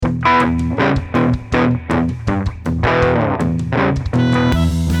This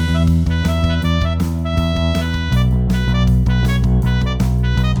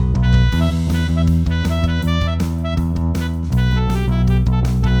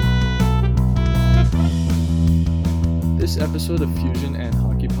episode of Fusion and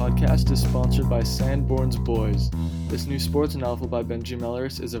Hockey Podcast is sponsored by Sanborn's Boys. This new sports novel by Benji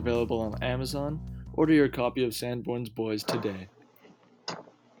Mellers is available on Amazon. Order your copy of Sanborn's Boys today.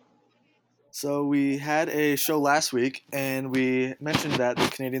 So we had a show last week, and we mentioned that the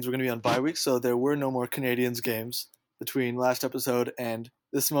Canadians were going to be on bye week, so there were no more Canadians games between last episode and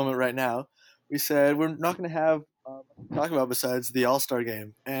this moment right now. We said we're not going to have talk about besides the All-Star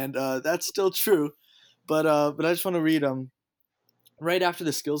game, and that's still true. But I just want to read right after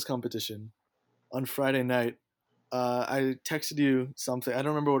the skills competition on Friday night. I texted you something. I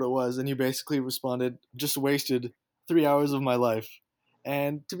don't remember what it was, and you basically responded, "Just wasted 3 hours of my life."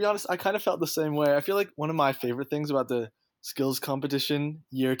 And to be honest, I kind of felt the same way. I feel like one of my favorite things about the skills competition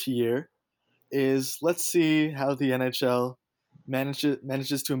year to year is let's see how the NHL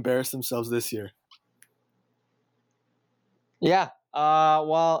manages to embarrass themselves this year. Yeah.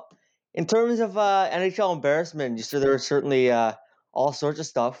 Well, in terms of NHL embarrassment, there was certainly all sorts of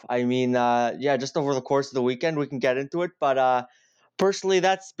stuff. I mean, just over the course of the weekend, we can get into it. But personally,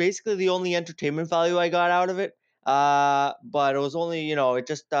 that's basically the only entertainment value I got out of it. But it was only,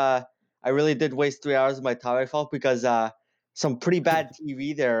 I really did waste 3 hours of my time, I felt, because some pretty bad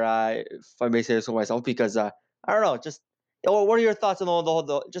TV there, if I may say so myself, because I don't know, what are your thoughts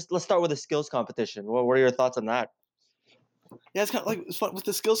on just let's start with the skills competition. What are your thoughts on that? Yeah, it's kind of like it's fun with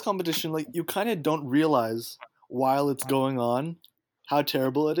the skills competition. Like you kind of don't realize while it's going on how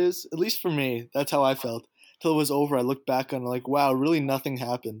terrible it is. At least for me, that's how I felt. Till it was over, I looked back on like, wow, really nothing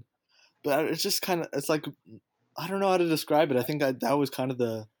happened. But it's just kind of it's like I don't know how to describe it. I think that was kind of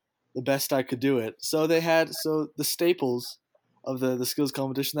the best I could do it. So the staples of the skills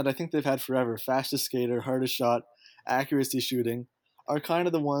competition that I think they've had forever: fastest skater, hardest shot, accuracy shooting, are kind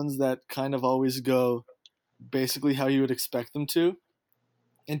of the ones that kind of always go basically how you would expect them to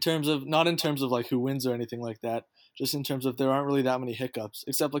in terms of not in terms of like who wins or anything like that, just in terms of there aren't really that many hiccups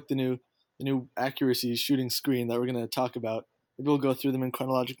except like the new accuracy shooting screen that we're going to talk about. Maybe we'll go through them in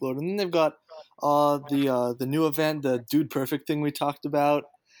chronological order. And then they've got the new event, the Dude Perfect thing we talked about,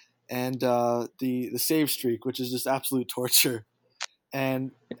 and the save streak, which is just absolute torture.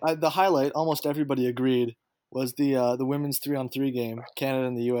 And the highlight, almost everybody agreed, was the women's 3-on-3 game, Canada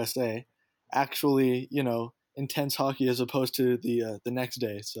and the USA. Actually, intense hockey as opposed to the next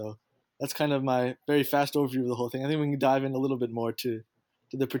day. So that's kind of my very fast overview of the whole thing. I think we can dive in a little bit more to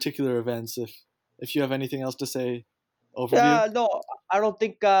the particular events if you have anything else to say. Overview. No, I don't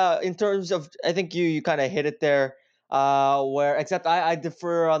think in terms of I think you kind of hit it there. Where except I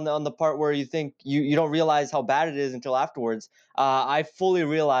differ on the part where you think you don't realize how bad it is until afterwards. I fully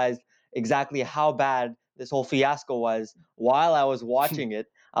realized exactly how bad this whole fiasco was while I was watching it.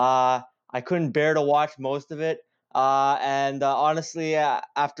 I couldn't bear to watch most of it. And honestly,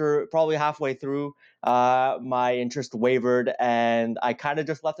 after probably halfway through, my interest wavered, and I kind of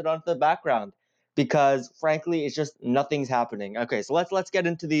just left it onto the background because frankly it's just nothing's happening. Okay, so let's get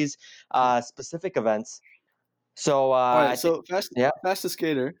into these specific events. So All right. I think So yeah. fastest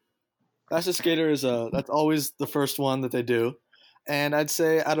skater. Fastest skater is that's always the first one that they do, and I'd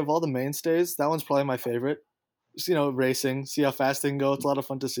say out of all the mainstays, that one's probably my favorite. Just, racing, see how fast they can go. It's a lot of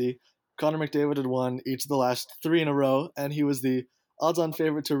fun to see. Connor McDavid had won each of the last three in a row, and he was the odds-on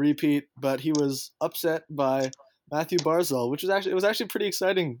favorite to repeat. But he was upset by Matthew Barzal, which was actually pretty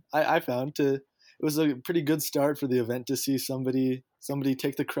exciting. I found it was a pretty good start for the event to see somebody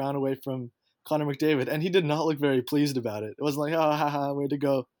take the crown away from Connor McDavid, and he did not look very pleased about it. It wasn't like, oh, haha, way to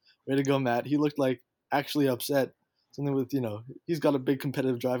go, Matt. He looked like actually upset. Something with he's got a big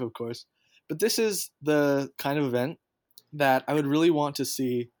competitive drive, of course. But this is the kind of event that I would really want to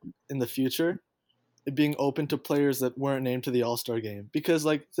see in the future, it being open to players that weren't named to the All-Star game. Because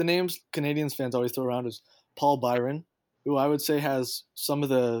like the names Canadians fans always throw around is Paul Byron, who I would say has some of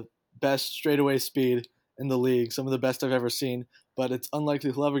the best straightaway speed in the league, some of the best I've ever seen, but it's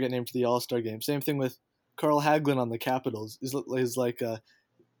unlikely he'll ever get named to the All-Star game. Same thing with Carl Hagelin on the Capitals. He's like a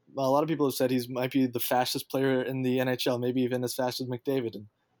lot of people have said he might be the fastest player in the NHL, maybe even as fast as McDavid and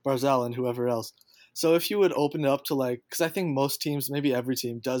Barzal and whoever else. So if you would open it up to because I think most teams, maybe every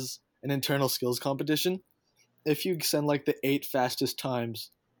team, does an internal skills competition. If you send like the 8 fastest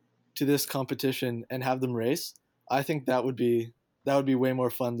times to this competition and have them race, I think that would be way more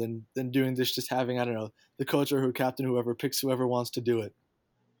fun than doing this. Just having, I don't know, the coach or captain, whoever picks whoever wants to do it.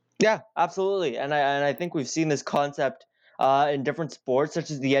 Yeah, absolutely. And I think we've seen this concept in different sports, such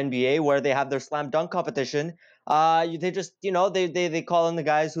as the NBA, where they have their slam dunk competition. They just, they call in the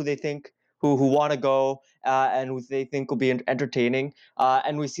guys who they think who want to go and who they think will be entertaining.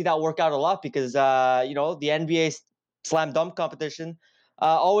 And we see that work out a lot because the NBA slam dunk competition.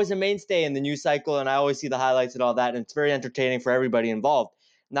 Always a mainstay in the news cycle, and I always see the highlights and all that, and it's very entertaining for everybody involved.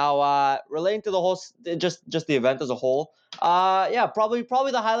 Now, relating to the whole, just the event as a whole, yeah, probably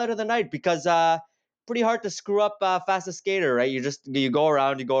the highlight of the night because pretty hard to screw up fastest skater, right? You go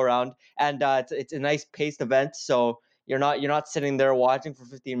around, and it's a nice paced event, so you're not sitting there watching for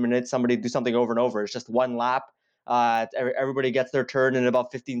 15 minutes somebody do something over and over. It's just one lap. Everybody gets their turn in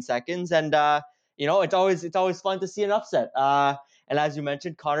about 15 seconds, and it's always fun to see an upset. And as you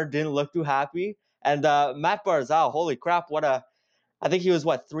mentioned, Connor didn't look too happy, and Matt Barzal, holy crap, what a I think he was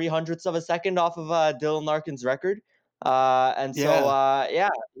what 300ths of a second off of Dylan Larkin's record, and so Yeah, yeah,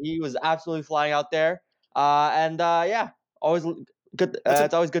 he was absolutely flying out there, and yeah, always good. that's a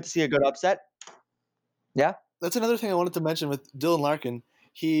It's always good to see a good upset. Yeah, That's another thing I wanted to mention with Dylan Larkin.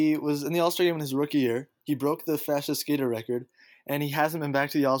 He was in the All Star game in his rookie year. He broke the fastest skater record, and he hasn't been back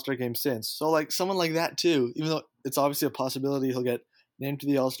to the All Star game since. So, like someone like that too, even though it's obviously a possibility he'll get named to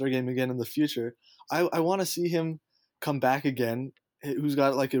the All Star game again in the future, I want to see him come back again. Who's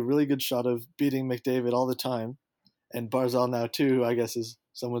got like a really good shot of beating McDavid all the time, and Barzal now too, who I guess is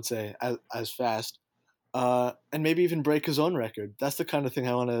some would say as fast and maybe even break his own record. That's the kind of thing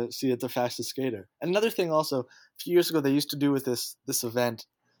I want to see at the fastest skater. And another thing, also, a few years ago, they used to do with this event,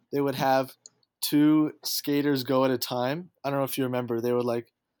 they would have two skaters go at a time. I don't know if you remember. They would like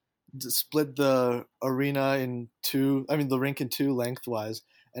split the arena in two. I mean, the rink in two lengthwise,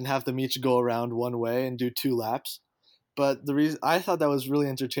 and have them each go around one way and do two laps. But the reason I thought that was really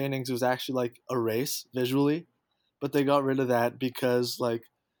entertaining because it was actually like a race visually, but they got rid of that because like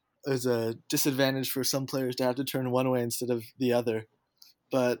is a disadvantage for some players to have to turn one way instead of the other.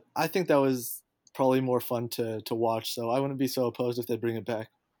 But I think that was probably more fun to watch. So I wouldn't be so opposed if they bring it back.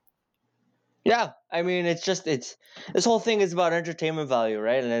 yeah. I mean, it's this whole thing is about entertainment value,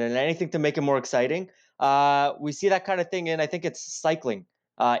 right? And anything to make it more exciting. We see that kind of thing, and I think it's cycling,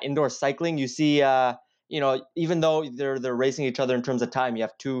 indoor cycling. You see, even though they're racing each other in terms of time, you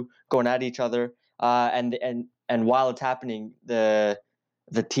have two going at each other, and while it's happening, the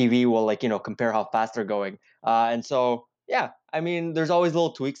TV will compare how fast they're going, and so yeah. I mean, there's always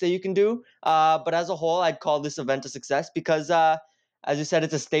little tweaks that you can do, but as a whole, I'd call this event a success because as you said,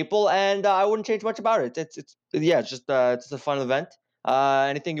 it's a staple, and I wouldn't change much about it. It's yeah, it's a fun event.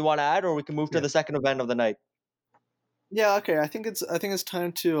 Anything you want to add, or we can move to Yeah. the second event of the night? Yeah. Okay. I think it's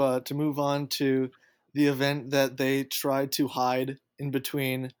time to move on to the event that they tried to hide in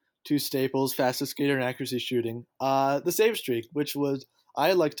between two staples: fastest skater and accuracy shooting. The save streak, which was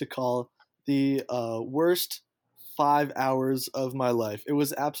I like to call the worst 5 hours of my life. It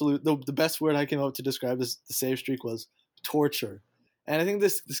was absolute. The best word I came up to describe this the save streak was torture. And I think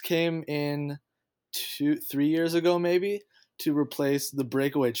this came in 3 years ago maybe to replace the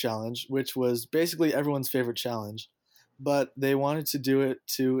breakaway challenge, which was basically everyone's favorite challenge. But they wanted to do it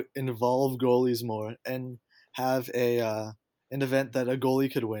to involve goalies more and have an event that a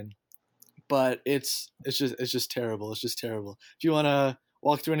goalie could win. But it's just terrible. It's just terrible. If you want to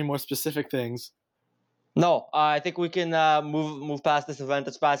walk through any more specific things, No, I think we can move past this event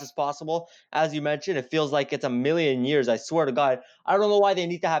as fast as possible. As you mentioned, it feels like it's a million years. I swear to God, I don't know why they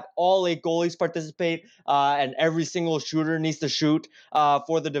need to have all eight goalies participate, and every single shooter needs to shoot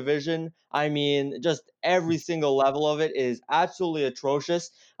for the division. I mean, just every single level of it is absolutely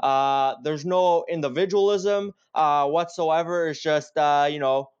atrocious. There's no individualism whatsoever. It's just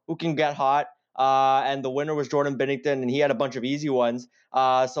who can get hot. And the winner was Jordan Bennington, and he had a bunch of easy ones.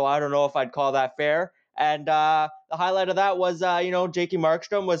 So I don't know if I'd call that fair. And the highlight of that was, J.K.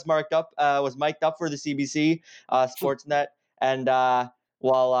 Markstrom was mic'd up for the CBC Sportsnet, and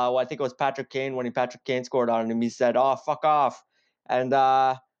well, I think it was Patrick Kane when Patrick Kane scored on him, he said, "Oh, fuck off," and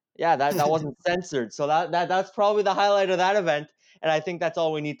yeah, that wasn't censored, so that's probably the highlight of that event, and I think that's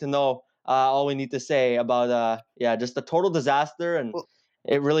all we need to know, all we need to say about yeah, just a total disaster, and well,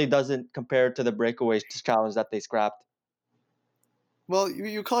 it really doesn't compare to the breakaway challenge that they scrapped. Well,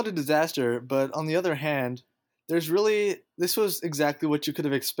 you call it a disaster, but on the other hand, this was exactly what you could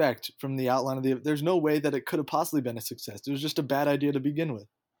have expected from the outline of the. There's no way that it could have possibly been a success. It was just a bad idea to begin with.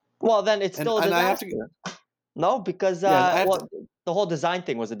 Well, then it's And still a and I have to disaster. No, because yeah, I have to well, the whole design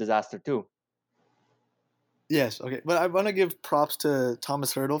thing was a disaster too. yes, okay, but I want to give props to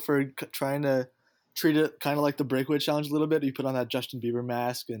Thomas Hurdle for trying to treat it kind of like the breakaway challenge a little bit. He put on that Justin Bieber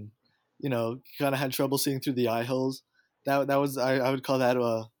mask and kind of had trouble seeing through the eye holes. That was I would call that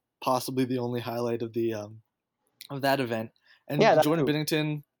possibly the only highlight of of that event. Yeah, And that Jordan too.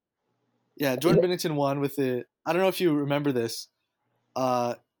 Binnington, yeah, Jordan Binnington won with the. I don't know if you remember this.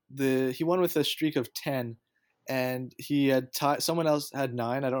 Uh, he won with a streak of 10, and he had someone else had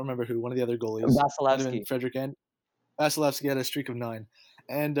 9. I don't remember who. One of the other goalies might have been Vasilevsky. Frederick and Vasilevsky had a streak of 9,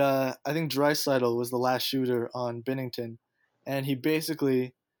 and I think Draisaitl was the last shooter on Binnington, and he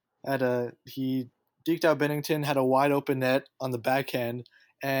basically he deked out Binnington, had a wide open net on the backhand,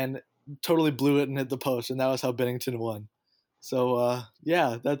 and totally blew it and hit the post, and that was how Binnington won. So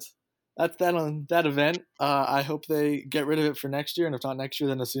yeah, that's that on that event. I hope they get rid of it for next year, and if not next year,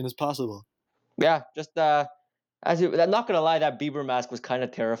 then as soon as possible. Yeah, just I'm not gonna lie, that Bieber mask was kind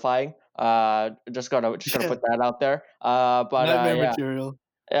of terrifying. Just gonna Yeah, put that out there. nightmare Yeah, material.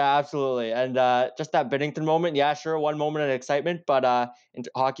 yeah, absolutely. And just that Bennington moment, yeah, sure, one moment of excitement, but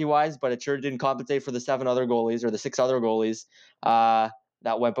hockey wise, but it sure didn't compensate for the 7 other goalies or the 6 other goalies uh,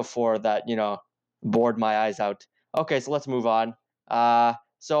 that went before that, bored my eyes out. Okay, so let's move on. Yeah,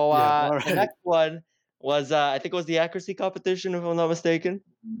 all The right. next one was, I think it was the accuracy competition, if I'm not mistaken.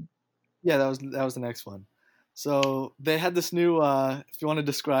 Yeah, that was the next one. So they had this new, if you want to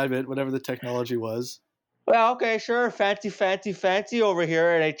describe it, whatever the technology was. Well, okay, sure. Fancy, fancy, fancy over here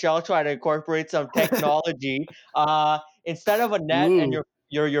at HL trying to incorporate some technology. Instead of a net and Ooh,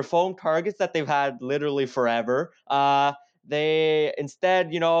 your foam targets that they've had literally forever, they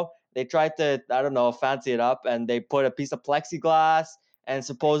instead, they tried to, I don't know, fancy it up, and they put a piece of plexiglass, and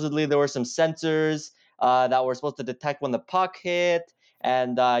supposedly there were some sensors that were supposed to detect when the puck hit,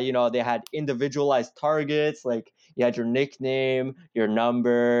 and they had individualized targets, like you had your nickname, your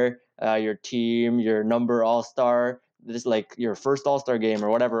number, your team, your number all star, this like your first all star game or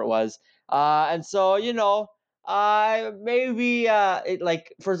whatever it was. And so I maybe it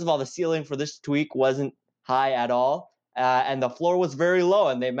like first of all the ceiling for this tweak wasn't high at all, and the floor was very low,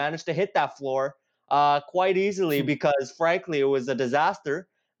 and they managed to hit that floor quite easily because frankly it was a disaster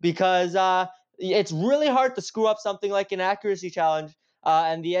because it's really hard to screw up something like an accuracy challenge.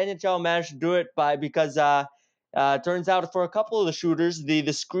 And the NHL managed to do it because turns out for a couple of the shooters,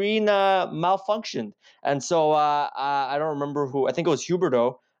 the screen malfunctioned, and so I don't remember who. I think it was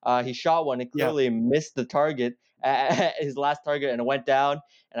Huberto. He shot one. It yeah. clearly missed the target, his last target, and it went down.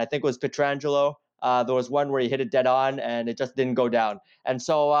 And I think it was Petrangelo. There was one where he hit it dead on, and it just didn't go down. And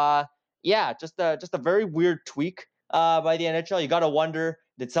so yeah, just a very weird tweak by the NHL. You got to wonder,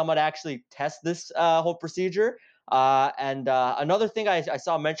 did someone actually test this whole procedure? And another thing I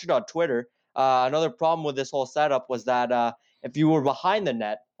saw mentioned on Twitter, another problem with this whole setup was that if you were behind the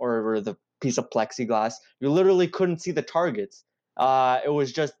net or the piece of plexiglass, you literally couldn't see the targets. It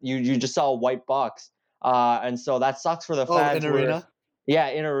was just you just saw a white box, and so that sucks for the Oh, in fans who are, arena. yeah,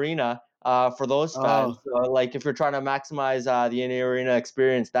 in arena. For those fans, Oh, like if you're trying to maximize the in arena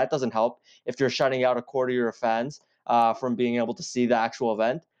experience, that doesn't help if you're shutting out a quarter of your fans from being able to see the actual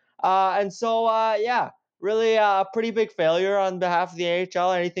event. And so yeah, really a pretty big failure on behalf of the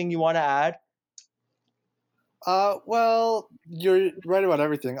AHL. Anything you want to add? well, you're right about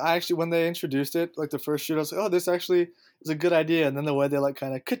everything. I actually, when they introduced it, like the first shoot, I was like, oh, this actually is a good idea. And then the way they like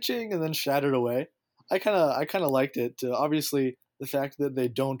kind of ka-ching and then shattered away, I kind of liked it. Obviously, the fact that they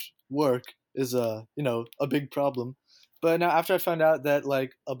don't work is a big problem. But now after I found out that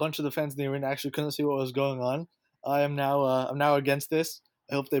like a bunch of the fans in the arena actually couldn't see what was going on, I'm now against this.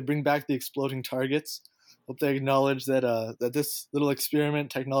 I hope they bring back the exploding targets. Hope they acknowledge that this little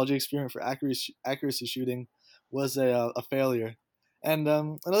technology experiment for accuracy shooting was a failure. And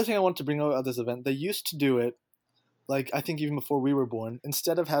another thing I want to bring up at this event, they used to do it, like I think even before we were born.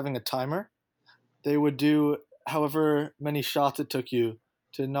 Instead of having a timer, they would do however many shots it took you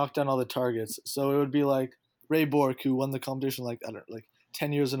to knock down all the targets. So it would be like Ray Bork, who won the competition like I don't know, like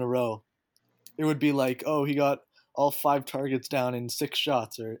 10 years in a row. It would be like, oh, he got all 5 targets down in 6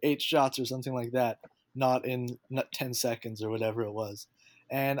 shots or 8 shots or something like that, not in not 10 seconds or whatever it was.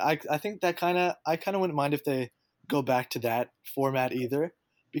 And I think that I kind of wouldn't mind if they go back to that format either,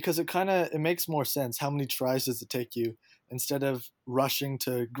 because it makes more sense. How many tries does it take you instead of rushing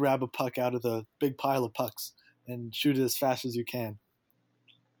to grab a puck out of the big pile of pucks and shoot it as fast as you can?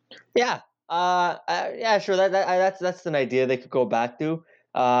 Yeah. Yeah, sure. That's an idea they could go back to.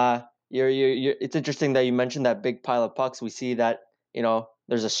 It's interesting that you mentioned that big pile of pucks. We see that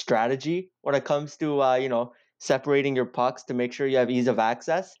there's a strategy when it comes to separating your pucks to make sure you have ease of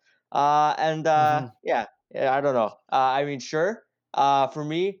access. And Hmm. yeah, yeah, I don't know. I mean, sure. For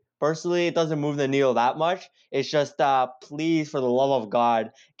me personally, it doesn't move the needle that much. It's just please, for the love of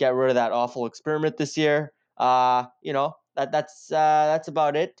God, get rid of that awful experiment this year. That's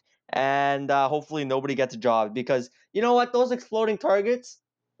about it, and hopefully nobody gets a job because you know what, those exploding targets,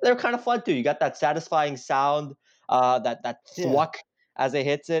 they're kind of fun too. You got that satisfying sound, that Yeah. thwack as it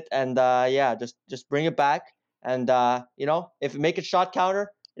hits it, and yeah, just bring it back, and if make it shot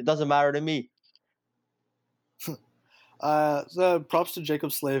counter, it doesn't matter to me. So props to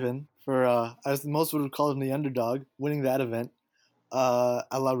Jacob Slavin for, as most would have called him, the underdog, winning that event, a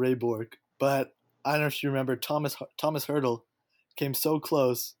la Ray Borg. But I don't know if you remember, Thomas Hurdle came so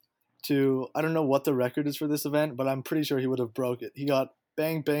close to, I don't know what the record is for this event, but I'm pretty sure he would have broke it. He got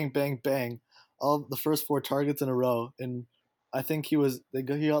bang, bang, bang, bang, all the first four targets in a row, and I think he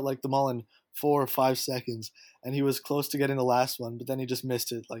got like them all in 4 or 5 seconds, and he was close to getting the last one, but then he just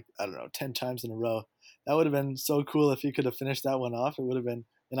missed it like, I don't know, 10 times in a row. That would have been so cool if he could have finished that one off. It would have been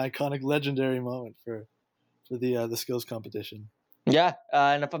an iconic, legendary moment for the skills competition. Yeah,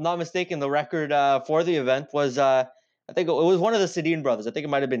 and if I'm not mistaken, the record for the event was I think it was one of the Sedin brothers. I think it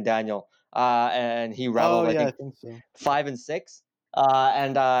might have been Daniel, and he Oh rattled I yeah, I think think so. 5 and 6.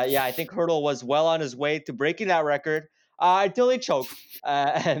 And yeah, I think Hurdle was well on his way to breaking that record until he choked,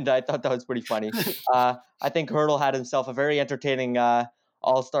 and I thought that was pretty funny. I think Hurdle had himself a very entertaining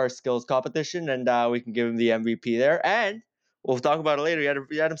All Star skills competition, and we can give him the MVP there. And we'll talk about it later.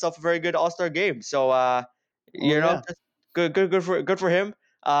 He had himself a very good All Star game. So Oh yeah. just good for him.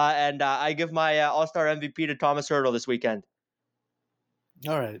 And I give my All Star MVP to Thomas Hurdle this weekend.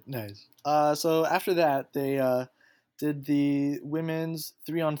 All right, nice. So after that, they did the women's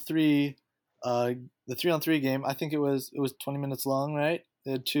 3-on-3, uh, the 3-on-3 game. I think it was 20 minutes long, right?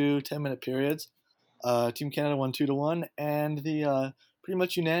 They had two 10-minute periods. Team Canada won 2-1, and the pretty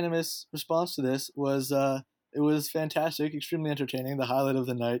much unanimous response to this was it was fantastic, extremely entertaining, the highlight of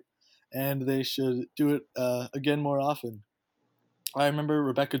the night, and they should do it again more often. I remember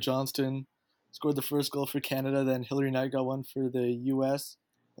Rebecca Johnston scored the first goal for Canada. Then Hillary Knight got one for the U.S.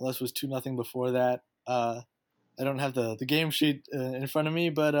 Unless it was 2-0 before that. I don't have the game sheet in front of me,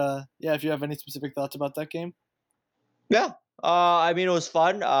 but yeah, if you have any specific thoughts about that game. Yeah, I mean it was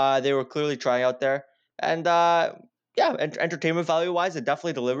fun. They were clearly trying out there, and yeah, entertainment value wise, it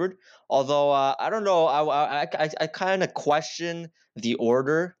definitely delivered. Although I don't know, I kind of question the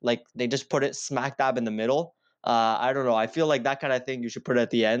order. Like they just put it smack dab in the middle. I don't know. I feel like that kind of thing you should put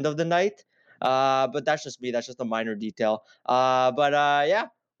at the end of the night. But that's just me. That's just a minor detail. But yeah,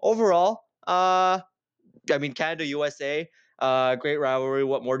 overall, I mean, Canada USA, great rivalry.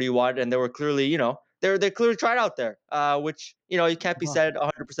 What more do you want? And they were clearly, they clearly tried out there, which you can't be Uh-huh. said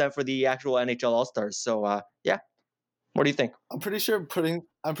 100% for the actual NHL All Stars. So yeah, what do you think? I'm pretty sure putting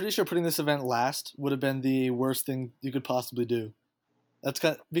this event last would have been the worst thing you could possibly do. That's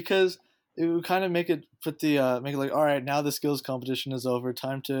because it would kind of make it like, all right, now the skills competition is over.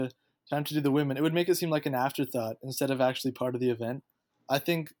 Time to do the women. It would make it seem like an afterthought instead of actually part of the event. I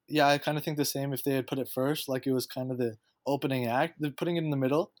kind of think the same if they had put it first, like it was kind of the opening act. They're putting it in the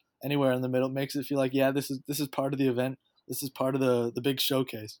middle, anywhere in the middle, makes it feel like, yeah, this is part of the event. This is part of the big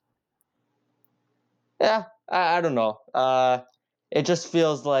showcase. Yeah, I don't know. It just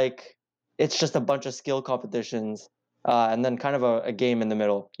feels like it's just a bunch of skill competitions, and then kind of a game in the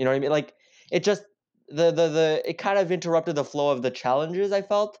middle. You know what I mean? Like it just the it kind of interrupted the flow of the challenges. I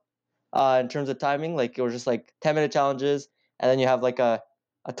felt in terms of timing, like it was just like 10-minute challenges, and then you have like a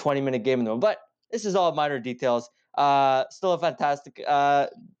 20-minute game in the middle. But this is all minor details. Still a fantastic, a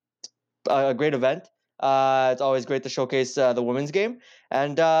great event. It's always great to showcase the women's game,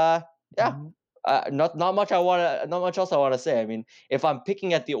 and yeah, Hmm. not much else I want to say. I mean, if I'm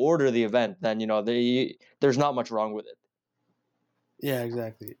picking at the order of the event, then there's not much wrong with it. Yeah,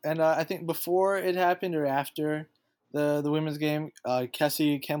 exactly. And I think before it happened or after the women's game,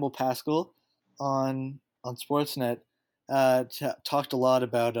 Cassie Campbell Pascal on Sportsnet talked a lot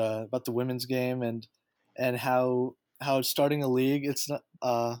about the women's game and how starting a league. It's not.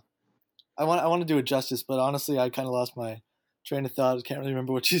 I want to do it justice, but honestly, I kind of lost my train of thought. I can't really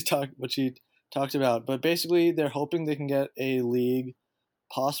remember what she talked about. But basically, they're hoping they can get a league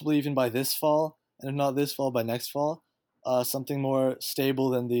possibly even by this fall, and if not this fall, by next fall, something more stable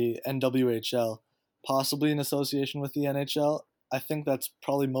than the NWHL, possibly in association with the NHL. I think that's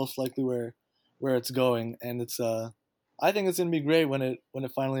probably most likely where it's going, and I think it's gonna be great when it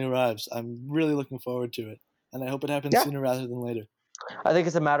finally arrives. I'm really looking forward to it, and I hope it happens Yeah, sooner rather than later. I think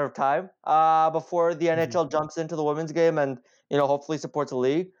it's a matter of time before the Hmm. NHL jumps into the women's game and hopefully supports a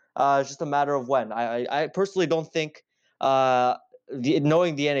league. It's just a matter of when. I personally don't think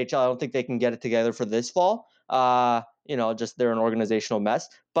knowing the NHL, I don't think they can get it together for this fall. Just they're an organizational mess.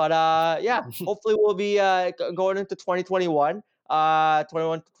 But yeah, hopefully we'll be going into 2021.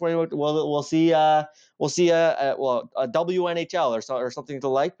 21 21 we'll see a WNHL or something to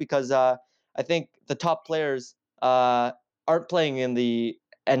like because I think the top players aren't playing in the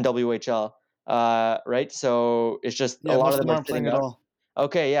NWHL. right? So it's just a Yeah, lot most of of them them are aren't playing sitting at out. all.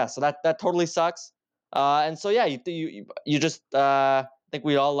 Okay, yeah, so that totally sucks. And so yeah, you just think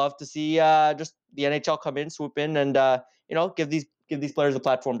we all love to see just the NHL come in, swoop in, and give these players a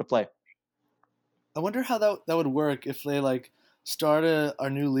platform to play. I wonder how that would work if they like start our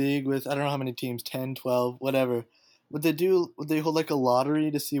new league with I don't know how many teams, 10, 12, whatever. Would they hold like a lottery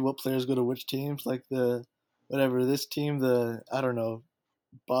to see what players go to which teams? Like the whatever, this team, the I don't know,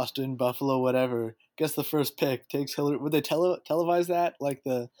 Boston, Buffalo, whatever, gets the first pick, takes Hillary. Would they televise that like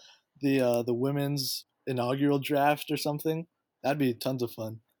the women's inaugural draft or something? That'd be tons of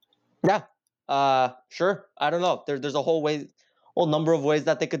fun. Yeah. Sure. I don't know. There's a whole number of ways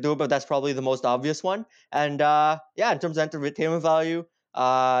that they could do it, but that's probably the most obvious one. And yeah, in terms of entertainment value,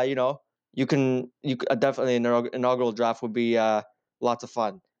 definitely an inaugural draft would be lots of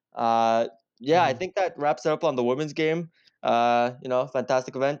fun. Uh, yeah, I Hmm. think that wraps it up on the women's game.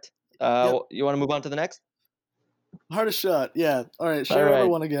 Fantastic event. Yep, You want to move on to the next? hardest shot. Yeah. All right, All Shea Weber right.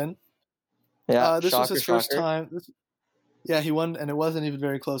 won again. Yeah. This was Shocker, his first shocker. time. Yeah, he won, and it wasn't even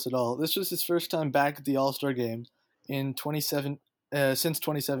very close at all. This was his first time back at the All Star game in 27 since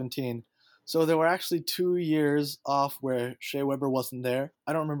 2017. So there were actually 2 years off where Shea Weber wasn't there.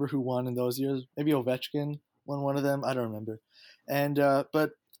 I don't remember who won in those years. Maybe Ovechkin won one of them. I don't remember. And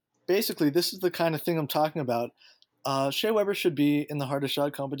but basically, this is the kind of thing I'm talking about. Shea Weber should be in the hardest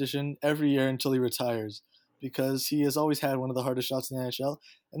shot competition every year until he retires because he has always had one of the hardest shots in the NHL.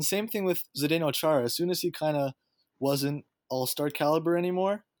 And same thing with Zdeno Chara. As soon as he kind of wasn't all-star caliber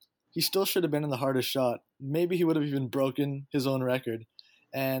anymore, he still should have been in the hardest shot. Maybe he would have even broken his own record.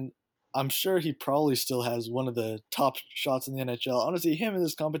 And I'm sure he probably still has one of the top shots in the NHL. I want to see him in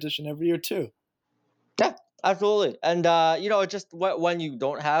this competition every year too. Yeah, absolutely. And just when you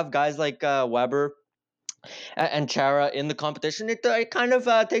don't have guys like Weber and Chara in the competition, it kind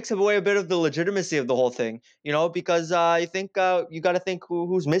of takes away a bit of the legitimacy of the whole thing, because I think you got to think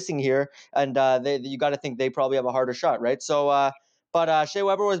who's missing here, and you got to think they probably have a harder shot, right? So, but Shea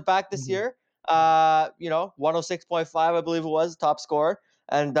Weber was back this Mm-hmm. year, 106.5, I believe it was, top score,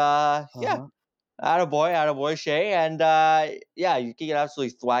 and Uh yeah, huh. attaboy, Shay, and yeah, you can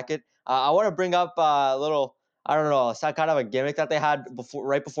absolutely thwack it. I want to bring up a little, I don't know, some kind of a gimmick that they had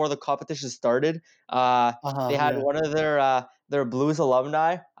right before the competition started. Uh They huh. had Yeah. one of their Blues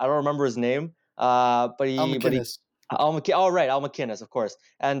alumni. I don't remember his name, Al but he McInnes. Oh right, Al McInnes, of course.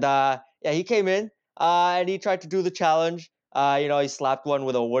 And yeah, he came in and he tried to do the challenge. He slapped one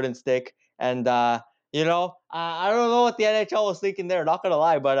with a wooden stick, and I don't know what the NHL was thinking there. Not gonna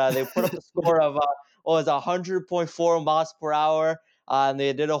lie, but they put up a score of what was 100.4 miles per hour, and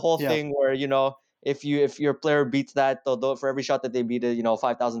they did a whole Yeah. thing where if your player beats that, they'll for every shot that they beat it,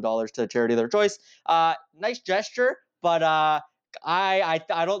 $5,000 to a charity of their choice. Nice gesture, but I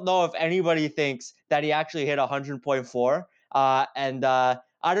don't know if anybody thinks that he actually hit 100.4. And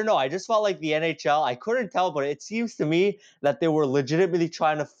I don't know. I just felt like the NHL. I couldn't tell, but it seems to me that they were legitimately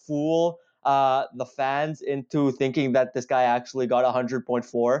trying to fool the fans into thinking that this guy actually got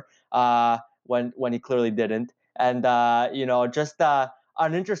 100.4 when he clearly didn't. And just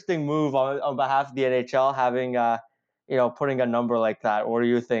an interesting move on behalf of the NHL, having putting a number like that. What do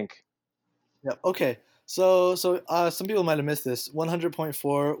you think? Yeah. Okay. So some people might have missed this.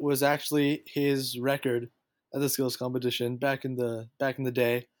 100.4 was actually his record at the skills competition back in the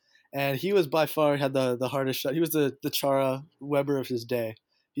day, and he was by far had the hardest shot. He was the Chara Weber of his day.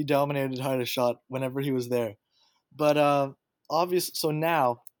 He dominated hardest shot whenever he was there. But obvious. So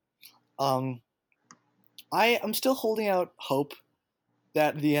now, um, I am still holding out hope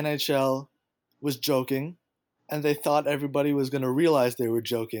that the NHL was joking, and they thought everybody was going to realize they were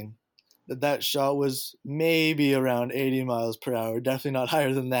joking. That shot was maybe around 80 miles per hour, definitely not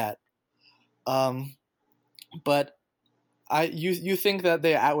higher than that. Um, but you think that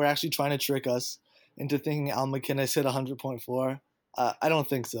they were actually trying to trick us into thinking Al McInnes hit 100.4? I don't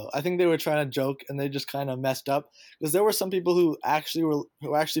think so. I think they were trying to joke and they just kind of messed up because there were some people who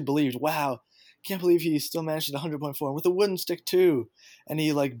actually believed, wow, can't believe he still managed at 100.4 with a wooden stick too, and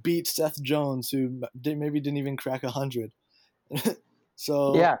he like beat Seth Jones who maybe didn't even crack 100.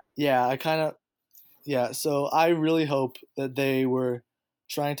 So Yeah. yeah, so I really hope that they were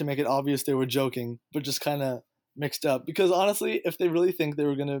trying to make it obvious they were joking, but just kind of mixed up. Because honestly, if they really think they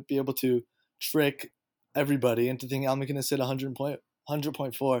were going to be able to trick everybody into thinking Al McInnes hit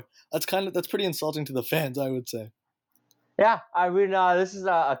 100.4, that's pretty insulting to the fans, I would say. Yeah, I mean, this is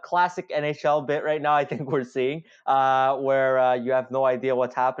a classic NHL bit right now. I think we're seeing where you have no idea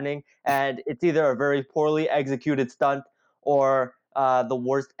what's happening, and it's either a very poorly executed stunt or the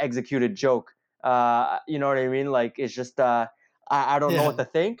worst executed joke. You know what I mean? Like it's just I don't know what Yeah. to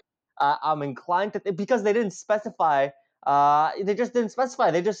think. I'm inclined to because they didn't specify. They just didn't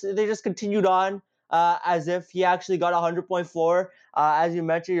specify. They just continued on as if he actually got 100.4. As you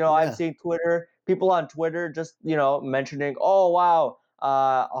mentioned, I've Yeah. seen people on Twitter just mentioning, oh wow,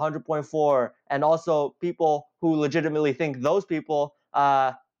 100.4, and also people who legitimately think those people.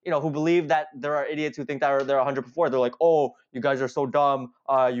 Who believe that there are idiots who think that they're 100 before. They're like, oh, you guys are so dumb.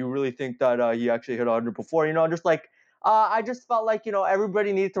 You really think that he actually hit 100 before? Just like I just felt like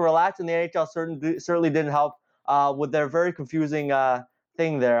everybody needed to relax, and the NHL certainly didn't help with their very confusing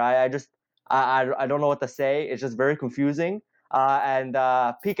thing there. I don't know what to say. It's just very confusing. And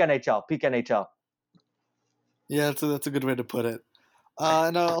peak NHL, peak NHL. Yeah, that's a good way to put it.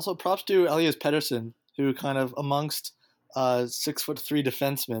 And also props to Elias Pettersson, who kind of amongst 6'3"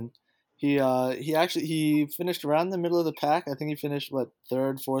 defensemen, he finished around the middle of the pack. I think he finished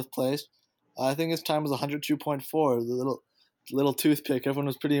third, fourth place. I think his time was 102.4. The little toothpick. Everyone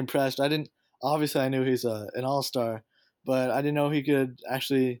was pretty impressed. I knew he's an all star, but I didn't know he could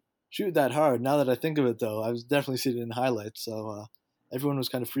actually shoot that hard. Now that I think of it, though, I was definitely seeing it in highlights. So everyone was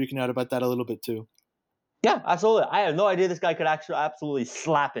kind of freaking out about that a little bit too. Yeah, absolutely. I had no idea this guy could actually absolutely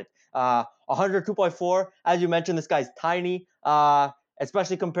slap it. 102.4, as you mentioned, this guy's tiny.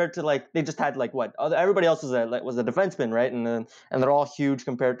 Especially compared to like they just had like what everybody else was a defenseman, right? And they're all huge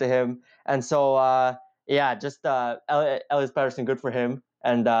compared to him. And so yeah, just Elias Pettersson, good for him.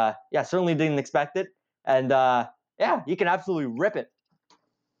 And yeah, certainly didn't expect it. And yeah, he can absolutely rip it.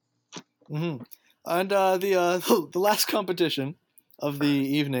 hmm And the last competition of the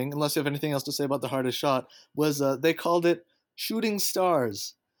evening, unless you have anything else to say about the hardest shot, was they called it Shooting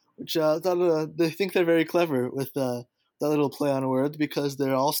Stars, which I thought they think they're very clever with that little play on words because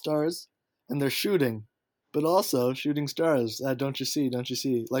they're all stars and they're shooting, but also shooting stars. Don't you see? Don't you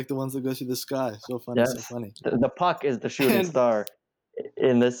see? Like the ones that go through the sky. So funny, so Yes, funny. the puck is the shooting And star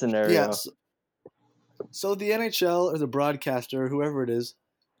in this scenario. yes, so the NHL or the broadcaster, whoever it is,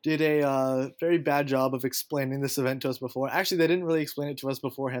 did a very bad job of explaining this event to us before. Actually, they didn't really explain it to us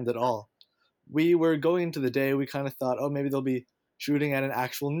beforehand at all. We were going into the day, we kind of thought, oh, maybe they'll be shooting at an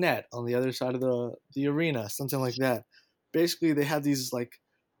actual net on the other side of the arena, something like that. Basically, they had these like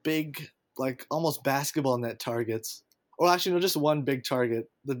big, like almost basketball net targets. Or actually, no, just one big target,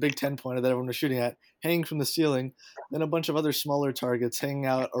 the big 10-pointer that everyone was shooting at, hanging from the ceiling. Then a bunch of other smaller targets hanging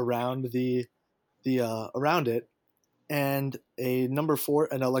out around the around it, and a number four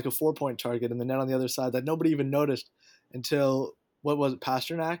and like a 4-point target in the net on the other side that nobody even noticed until what was it,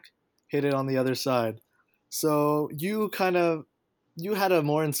 Pasternak hit it on the other side. So you had a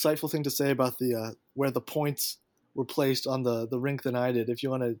more insightful thing to say about the where the points were placed on the rink than I did. If you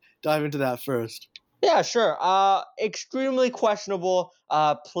want to dive into that first. Yeah, sure. Extremely questionable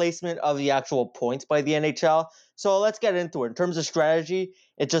placement of the actual points by the NHL. So let's get into it. In terms of strategy,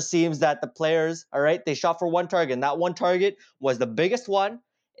 it just seems that the players, all right, they shot for one target, and that one target was the biggest one.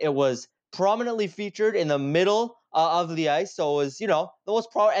 It was prominently featured in the middle of the ice, so it was the most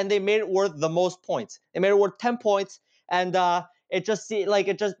and they made it worth the most points. They made it worth 10 points, and it just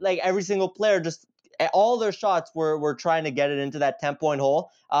like every single player just all their shots were trying to get it into that 10-point hole,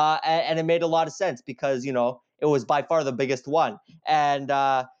 and it made a lot of sense because it was by far the biggest one, and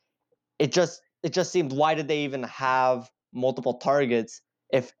it just seemed, why did they even have multiple targets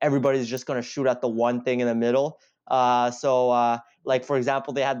if everybody's just going to shoot at the one thing in the middle? Like for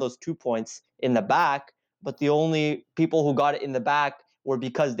example, they had those 2 points in the back, but the only people who got it in the back were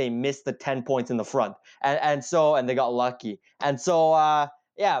because they missed the 10 points in the front, and they got lucky, and so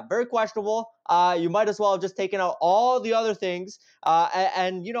yeah, very questionable. You might as well have just taken out all the other things,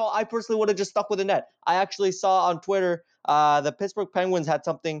 and I personally would have just stuck with the net. I actually saw on Twitter the Pittsburgh Penguins had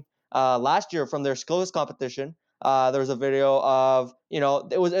something last year from their skills competition. There was a video of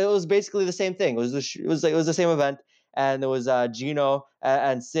it was basically the same thing. It was the same event, and there was Gino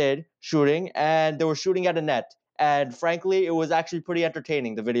and Sid shooting, and they were shooting at a net. And frankly, it was actually pretty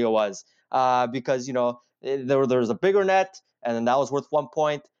entertaining. The video was because there was a bigger net, and then that was worth 1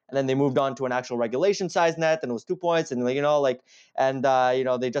 point. And then they moved on to an actual regulation size net, and it was 2 points, and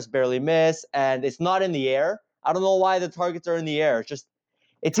they just barely miss, and it's not in the air. I don't know why the targets are in the air. It's just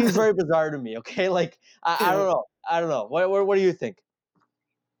it seems very bizarre to me. Okay, like I Yeah, don't know. I don't know. What do you think?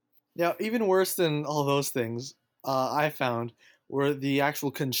 yeah. Even worse than all those things, I found were the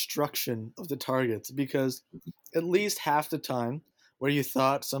actual construction of the targets because at least half the time where you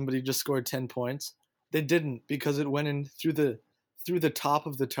thought somebody just scored 10 points, they didn't because it went in through the top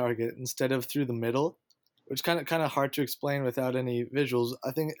of the target instead of through the middle, which kind of hard to explain without any visuals.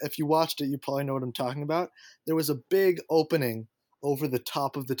 I think if you watched it, you probably know what I'm talking about. There was a big opening over the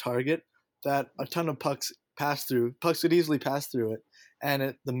top of the target that a ton of pucks passed through. Pucks could easily pass through it,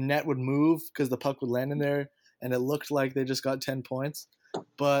 and the net would move because the puck would land in there, and it looked like they just got 10 points.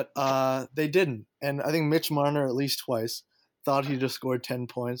 But they didn't. And I think Mitch Marner, at least twice, thought he just scored 10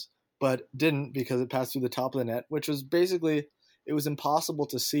 points, but didn't because it passed through the top of the net, which was basically, it was impossible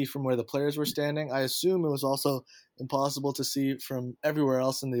to see from where the players were standing. I assume it was also impossible to see from everywhere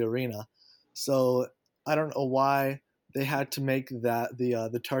else in the arena. So I don't know why they had to make that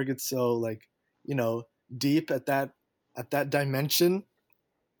the target so, like, you know, deep at that dimension.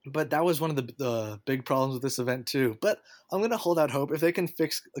 But that was one of the big problems with this event too. But I'm gonna hold out hope if they can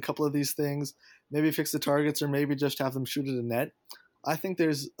fix a couple of these things, maybe fix the targets, or maybe just have them shoot at a net. I think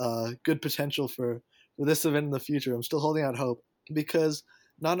there's good potential for this event in the future. I'm still holding out hope because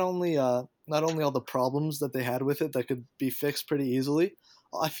not only all the problems that they had with it that could be fixed pretty easily.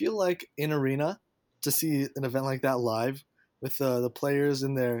 I feel like in arena to see an event like that live with the players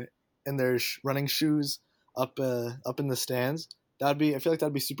in their running shoes up in the stands, that'd be, I feel like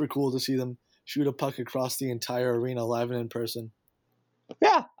that'd be super cool to see them shoot a puck across the entire arena live and in person.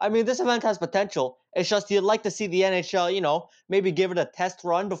 Yeah, I mean, this event has potential. It's just you'd like to see the NHL, maybe give it a test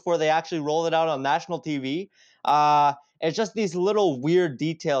run before they actually roll it out on national TV. It's just these little weird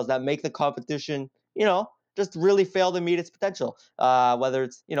details that make the competition, just really fail to meet its potential. Whether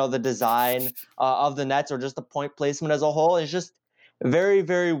it's, the design of the nets or just the point placement as a whole. It's just very,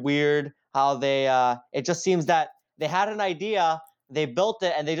 very weird how it just seems that they had an idea, they built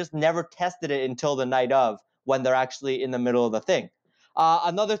it, and they just never tested it until the night of when they're actually in the middle of the thing.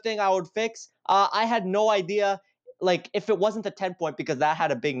 Another thing I would fix, I had no idea, like, if it wasn't the 10 point because that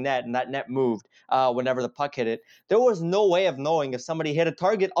had a big net and that net moved whenever the puck hit it, there was no way of knowing if somebody hit a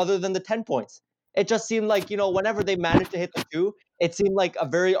target other than the 10 points. It just seemed like, whenever they managed to hit the two, it seemed like a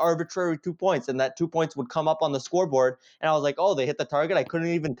very arbitrary 2 points, and that 2 points would come up on the scoreboard. And I was like, oh, they hit the target. I couldn't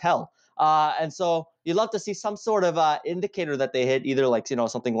even tell. And so you'd love to see some sort of indicator that they hit, either like,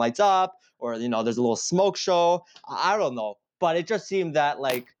 something lights up or, there's a little smoke show. I don't know. But it just seemed that,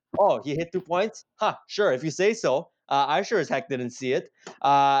 like, oh, he hit 2 points? Huh, sure, if you say so. I sure as heck didn't see it.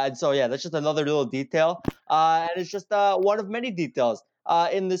 And so, yeah, that's just another little detail. And it's just one of many details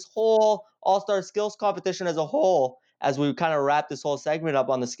in this whole All Star Skills competition as a whole. As we kind of wrap this whole segment up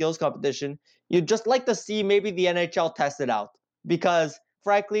on the skills competition, you'd just like to see maybe the NHL test it out. Because,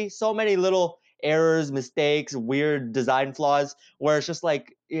 frankly, so many little errors, mistakes, weird design flaws where it's just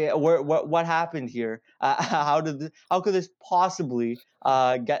like, yeah, what happened here? How could this possibly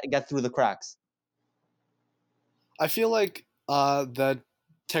get through the cracks? I feel like that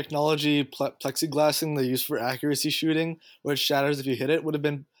technology plexiglassing they use for accuracy shooting, where it shatters if you hit it, would have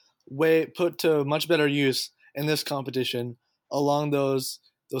been way put to much better use in this competition along those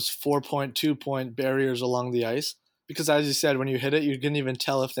 4.2 point barriers along the ice. Because as you said, when you hit it, you couldn't even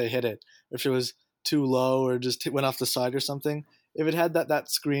tell if they hit it, if it was too low or just went off the side or something. If it had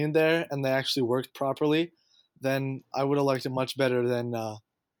that screen there and they actually worked properly, then I would have liked it much better than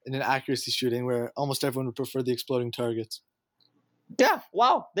in an accuracy shooting where almost everyone would prefer the exploding targets. Yeah,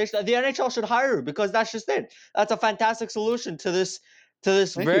 wow. The NHL should hire her because that's just it. That's a fantastic solution to this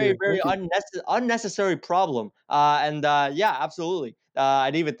Thank very you, very thank you. unnecessary problem. And yeah, absolutely.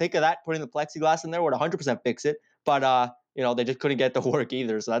 I didn't even think of that. Putting the plexiglass in there would 100% fix it. But they just couldn't get it to work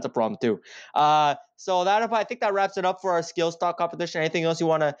either, so that's a problem too. So I think that wraps it up for our skills talk competition. Anything else you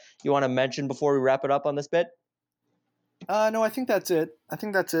wanna mention before we wrap it up on this bit? No, I think that's it. I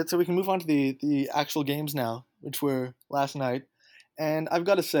think that's it. So we can move on to the actual games now, which were last night. And I've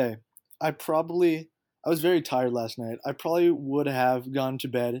got to say, I was very tired last night. I probably would have gone to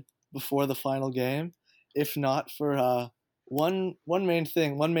bed before the final game, if not for one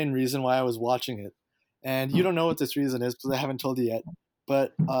main reason why I was watching it. And you don't know what this reason is because I haven't told you yet.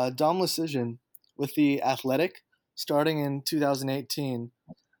 But Dom Lucian with the Athletic, starting in 2018,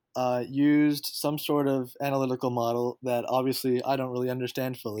 used some sort of analytical model that obviously I don't really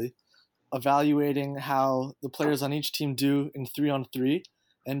understand fully, evaluating how the players on each team do in 3-on-3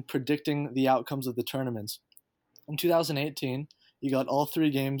 and predicting the outcomes of the tournaments. In 2018, he got all three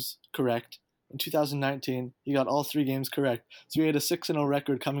games correct. In 2019, he got all three games correct. So he had a 6-0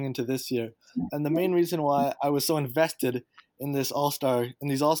 record coming into this year. And the main reason why I was so invested in these All-Star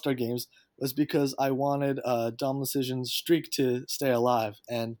games was because I wanted Dom Lucian's streak to stay alive.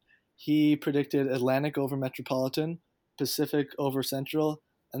 And he predicted Atlantic over Metropolitan, Pacific over Central,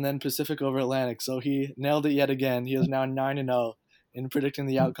 and then Pacific over Atlantic. So he nailed it yet again. He is now 9-0 in predicting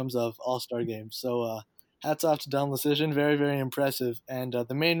the outcomes of All-Star games. So hats off to Dom Lucian. Very, very impressive. And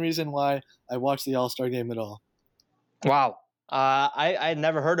the main reason why I watched the All-Star game at all. Wow. I had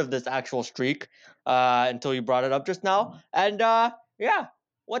never heard of this actual streak until you brought it up just now. And yeah,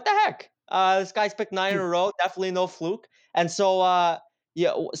 what the heck? This guy's picked nine in a row. Definitely no fluke. And so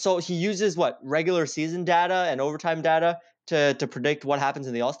Yeah, so he uses what, regular season data and overtime data to predict what happens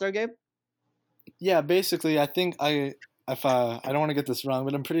in the All Star game. Yeah, basically, I think if I don't want to get this wrong,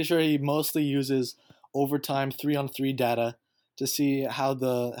 but I'm pretty sure he mostly uses overtime 3-on-3 data to see how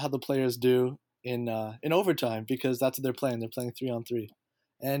the players do in overtime because that's what they're playing. They're playing 3-on-3,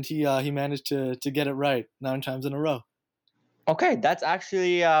 and he managed to get it right 9 times in a row. Okay, that's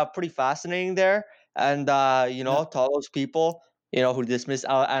actually pretty fascinating there. And Yeah, to all those people who dismiss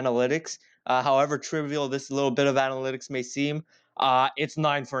analytics, however trivial this little bit of analytics may seem, it's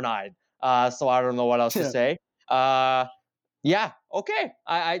 9 for 9. So I don't know what else to yeah, say. Uh, Yeah. Okay.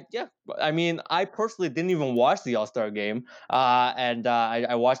 Yeah. I mean, I personally didn't even watch the All Star game, and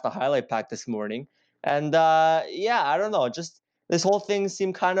I watched the highlight pack this morning, and yeah, I don't know. Just this whole thing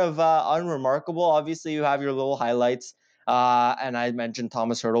seemed kind of unremarkable. Obviously, you have your little highlights, and I mentioned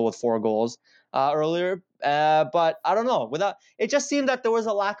Thomas Hurdle with 4 goals earlier, but I don't know. Without it, just seemed that there was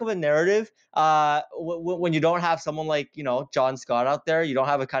a lack of a narrative. When you don't have someone like John Scott out there, you don't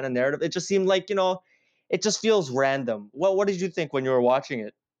have a kind of narrative. It just seemed like it just feels random. What did you think when you were watching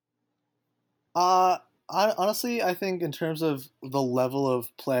it? Uh, honestly, I think in terms of the level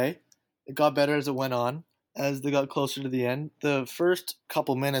of play, it got better as it went on, as they got closer to the end. The first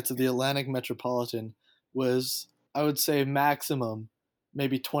couple minutes of the Atlantic Metropolitan was, I would say, maximum,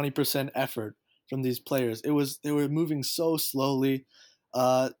 maybe 20% effort from these players. They were moving so slowly.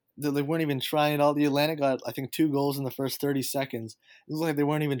 They weren't even trying at all. The Atlantic got, I think, 2 goals in the first 30 seconds. It was like they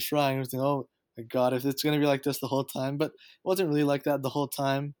weren't even trying. It was like, oh my God, if it's going to be like this the whole time. But it wasn't really like that the whole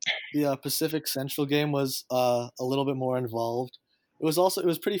time. The Pacific Central game was a little bit more involved. It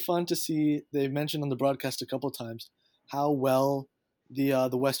was pretty fun to see. They mentioned on the broadcast a couple times how well the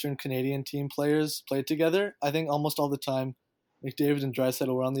Western Canadian team players played together. I think almost all the time, McDavid and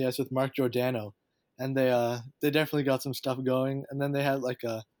Draisaitl were on the ice with Mark Giordano, and they definitely got some stuff going. And then they had like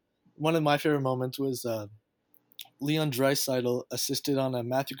one of my favorite moments was Leon Draisaitl assisted on a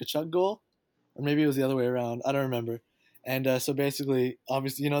Matthew Tkachuk goal, or maybe it was the other way around. I don't remember. And so basically,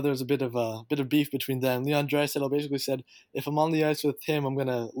 obviously, there was a bit of beef between them. Leon Draisaitl basically said, "If I'm on the ice with him, I'm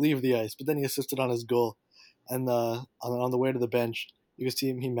gonna leave the ice." But then he assisted on his goal, and on the way to the bench, you could see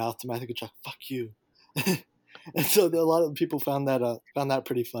him. He mouthed to Matthew Tkachuk, "Fuck you." And so a lot of people found that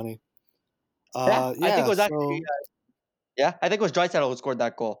pretty funny. Yeah, I think it Yeah. was actually So yeah, I think it was Draisaitl who scored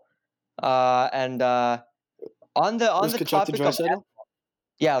that goal. And on was the Tkachuk to topic of Draisaitl?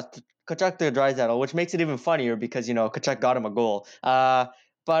 yeah, Kachuk to Draisaitl, which makes it even funnier because Kachuk got him a goal.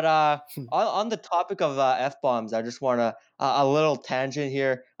 But on the topic of f bombs, I just want a little tangent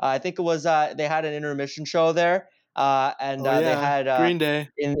here. I think it was they had an intermission show there, and Oh they yeah, had Green Day.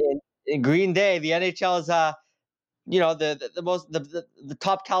 in Green Day, the NHL's the most the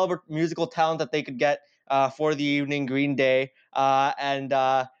top caliber musical talent that they could get for the evening, Green Day, and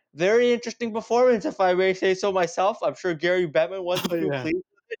very interesting performance, if I may say so myself. I'm sure Gary Bettman Oh wasn't too yeah, pleased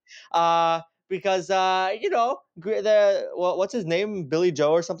because what's his name, Billy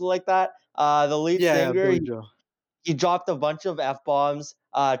Joe or something like that. The lead yeah, singer, Billy Joe. he dropped a bunch of f bombs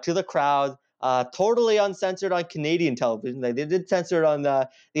to the crowd, totally uncensored on Canadian television. They did censor it on the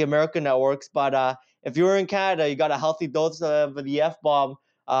American networks, but if you were in Canada, you got a healthy dose of the f bomb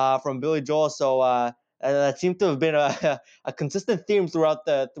from Billy Joel. So that seemed to have been a consistent theme throughout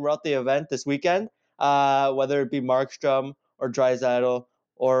the event this weekend, whether it be Markstrom or Drysdale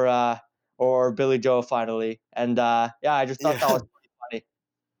or or Billy Joe finally. And yeah, I just thought that Yeah. was pretty funny.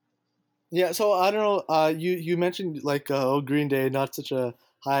 Yeah, so I don't know. You mentioned like Green Day, not such a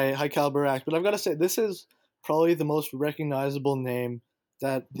high caliber act, but I've got to say this is probably the most recognizable name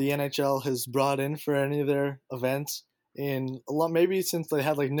that the NHL has brought in for any of their events in a lot. Maybe since they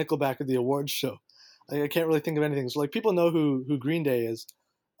had like Nickelback at the awards show. I can't really think of anything. So like people know who Green Day is.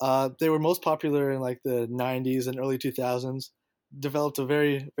 They were most popular in like the '90s and early 2000s. Developed a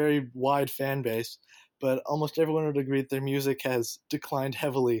very wide fan base, but almost everyone would agree that their music has declined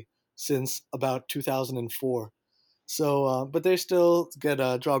heavily since about 2004. So, but they still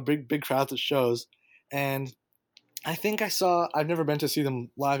get draw big crowds at shows, and I think I've never been to see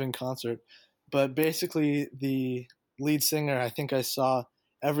them live in concert, but basically the lead singer I think I saw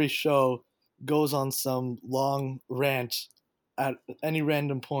every show goes on some long rant at any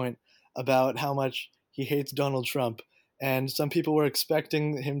random point about how much he hates Donald Trump. And some people were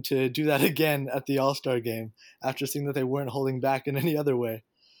expecting him to do that again at the All Star game after seeing that they weren't holding back in any other way.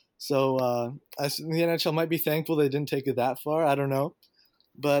 So the NHL might be thankful they didn't take it that far. I don't know,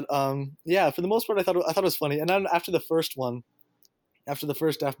 but yeah, for the most part, I thought it was funny. And then after the first one, after the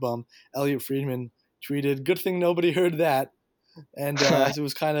first f bomb, Elliot Friedman tweeted, "Good thing nobody heard that." And it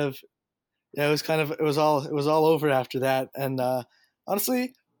was kind of yeah, it was all over after that. And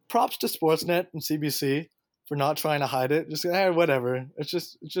honestly, props to Sportsnet and CBC for not trying to hide it. Just whatever. It's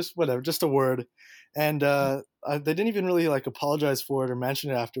just whatever. Just a word, and they didn't even really like apologize for it or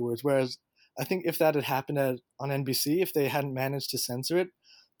mention it afterwards. Whereas I think if that had happened on NBC, if they hadn't managed to censor it,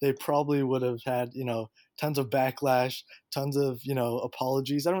 they probably would have had tons of backlash, tons of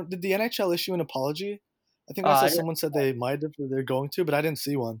apologies. I don't. Did the NHL issue an apology? I think I saw I someone said they might have or they're going to, but I didn't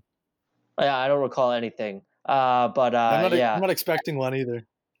see one. yeah, I don't recall anything. But Yeah, I'm yeah, not expecting one either.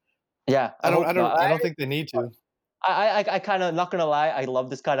 yeah, I hope not. I don't think they need to. I kind of not gonna lie, I love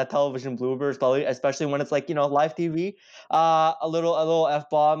this kind of television bloopers, especially when it's like live TV. A little f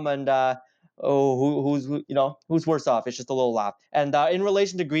bomb and oh who's worse off? It's just a little laugh. And in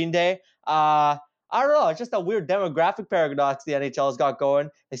relation to Green Day, I don't know, it's just a weird demographic paradox the NHL's got going.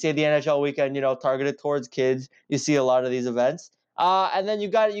 They say the NHL weekend, targeted towards kids. You see a lot of these events, and then you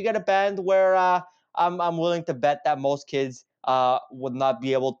got a band where I'm willing to bet that most kids would not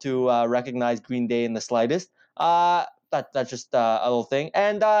be able to recognize Green Day in the slightest. That's just a little thing,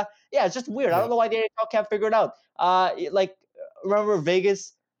 and yeah, it's just weird. I Yeah. don't know why the NHL can't figure it out. Like remember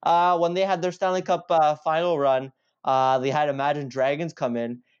Vegas when they had their Stanley Cup final run, they had Imagine Dragons come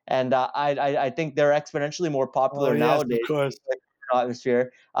in, and I think they're exponentially more Oh popular yes, of nowadays. course. Like,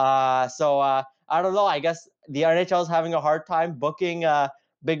 atmosphere. So I don't know. I guess the NHL is having a hard time booking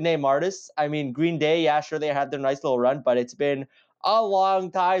big name artists. I mean, Green Day, yeah, sure they had their nice little run, but it's been a long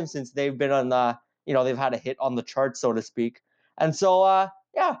time since they've been on the they've had a hit on the charts, so to speak. And so,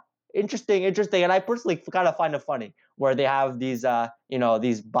 yeah, interesting. And I personally kind of find it funny where they have these,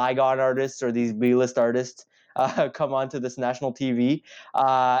 these bygone artists or these B-list artists come onto this national TV,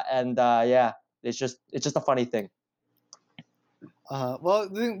 and yeah, it's just a funny thing. Well,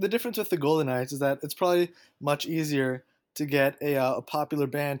 the difference with the Golden Knights is that it's probably much easier to get a popular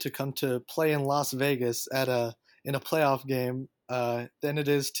band to come to play in Las Vegas in a playoff game than it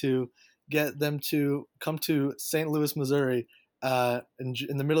is to get them to come to St. Louis, Missouri,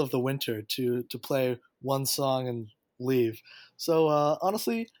 in the middle of the winter to play one song and leave. So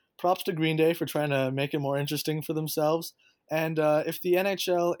honestly, props to Green Day for trying to make it more interesting for themselves. And if the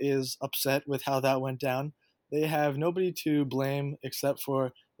NHL is upset with how that went down, they have nobody to blame except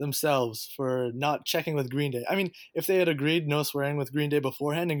for themselves for not checking with Green Day. I mean, if they had agreed no swearing with Green Day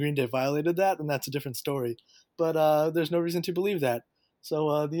beforehand and Green Day violated that, then that's a different story. But there's no reason to believe that.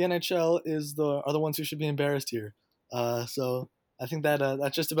 So the NHL are the ones who should be embarrassed here. So I think that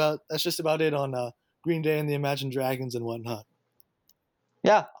that's just about it on Green Day and the Imagine Dragons and whatnot.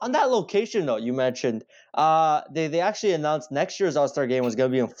 Yeah, on that location though, you mentioned they actually announced next year's All Star game was going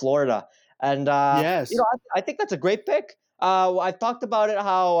to be in Florida, and Yes. I think that's a great pick. I've talked about it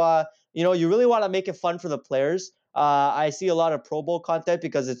how you really want to make it fun for the players. I see a lot of Pro Bowl content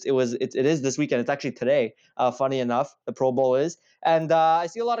because it is this weekend. It's actually today. Funny enough, the Pro Bowl is, and I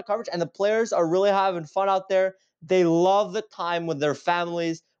see a lot of coverage, and the players are really having fun out there. They love the time with their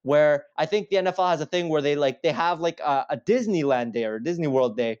families. Where I think the NFL has a thing where they have like a Disneyland day or a Disney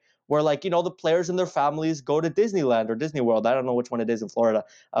World day where the players and their families go to Disneyland or Disney World. I don't know which one it is in Florida,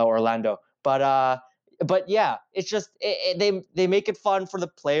 Orlando, but yeah, it's just they make it fun for the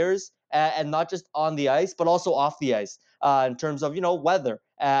players and not just on the ice but also off the ice in terms of weather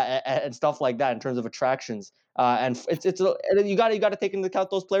and stuff like that in terms of attractions. And you got to take into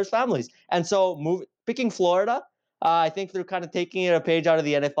account those players' families. And so picking Florida, I think they're kind of taking it a page out of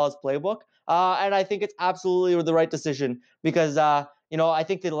the NFL's playbook, and I think it's absolutely the right decision because I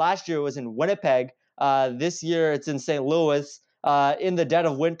think that last year was in Winnipeg. This year it's in St. Louis. In the dead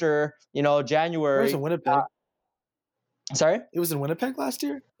of winter, It was in January. Winnipeg. Sorry, It was in Winnipeg last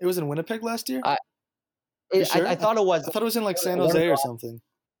year. It was in Winnipeg last year. I You I sure? thought it was I thought it was in like San one of Jose or the something.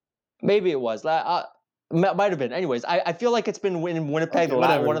 maybe it was. Might have been. Anyways, I feel like it's been in Winnipeg Okay, one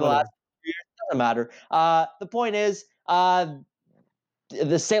whatever, of the last whatever. years. Doesn't matter. The point is,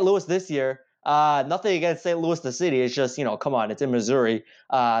 the St. Louis this year. Nothing against St. Louis, the city. It's just come on, it's in Missouri.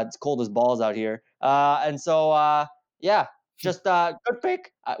 It's cold as balls out here. And so yeah, just good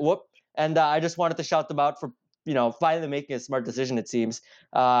pick. Whoop. And I just wanted to shout them out for finally making a smart decision. It seems.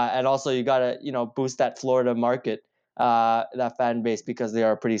 And also you gotta boost that Florida market, that fan base because they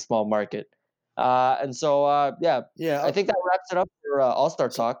are a pretty small market. And so yeah, Yeah. I think that wraps it up for All Star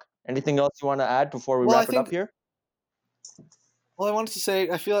So, talk. Anything else you want to add before we well, I wrap it up think here? well, I wanted to say,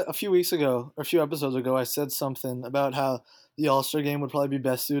 I feel like a few weeks ago, or a few episodes ago, I said something about how the All Star game would probably be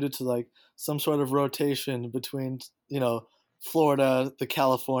best suited to like some sort of rotation between, Florida, the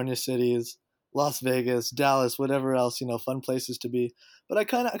California cities, Las Vegas, Dallas, whatever else, fun places to be. But I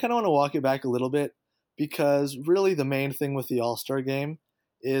kind of want to walk it back a little bit because really the main thing with the All Star game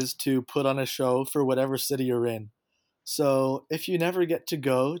is to put on a show for whatever city you're in. So if you never get to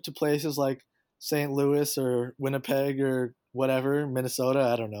go to places like St. Louis or Winnipeg or whatever, Minnesota,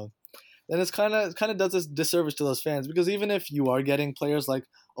 I don't know, then it's kind of does this disservice to those fans, because even if you are getting players like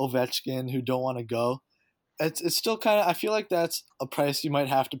Ovechkin who don't want to go, it's still kind of, I feel like that's a price you might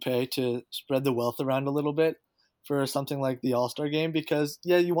have to pay to spread the wealth around a little bit for something like the All-Star game, because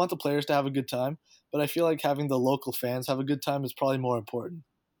yeah, you want the players to have a good time, but I feel like having the local fans have a good time is probably more important.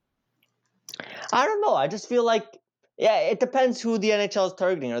 I don't know. I just feel like, yeah, it depends who the NHL is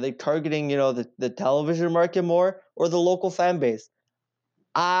targeting. Are they targeting, the television market more or the local fan base?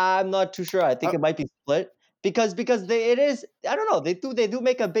 I'm not too sure. I think Uh, it might be split because it is, I don't know, they do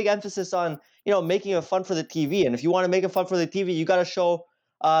make a big emphasis on, making it fun for the TV. And if you want to make it fun for the TV, you got to show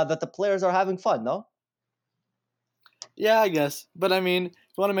that the players are having fun, no? yeah, I guess, but I mean, if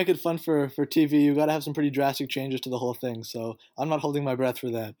you want to make it fun for TV, you got to have some pretty drastic changes to the whole thing. So I'm not holding my breath for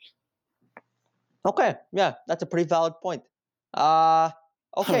that. Okay, yeah, that's a pretty valid point. Uh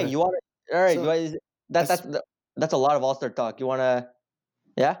All okay, right. you want to, all right, So that as that's a lot of All-Star talk. You want to,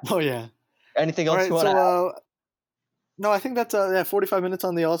 yeah? oh yeah. Anything All else you right. want to So add? no, I think that's yeah, 45 minutes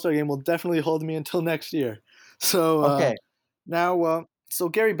on the All Star game will definitely hold me until next year. So Okay. now, so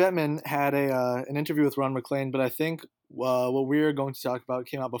Gary Bettman had a an interview with Ron McLean, but I think what we're going to talk about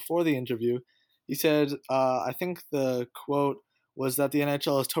came out before the interview. He said, I think the quote was that the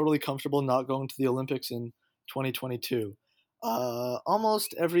NHL is totally comfortable not going to the Olympics in 2022.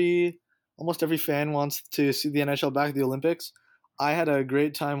 Almost every fan wants to see the NHL back at the Olympics. I had a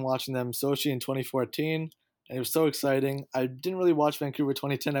great time watching them Sochi in 2014, and it was so exciting. I didn't really watch Vancouver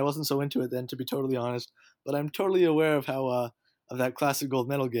 2010. I wasn't so into it then, to be totally honest. But I'm totally aware of how of that classic gold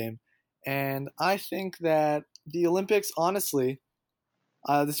medal game, and I think that the Olympics, honestly,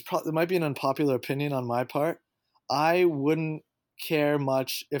 it might be an unpopular opinion on my part. I wouldn't care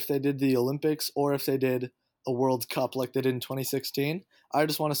much if they did the Olympics or if they did a World Cup like they did in 2016. I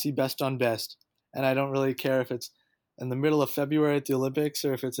just want to see best on best, and I don't really care if it's in the middle of February at the Olympics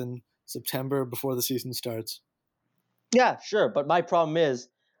or if it's in September before the season starts. Yeah, sure. But my problem is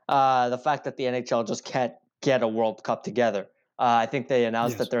the fact that the NHL just can't get a World Cup together. I think they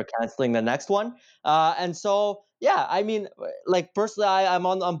announced that Yes. they're canceling the next one. And so, yeah, I mean, like personally, I'm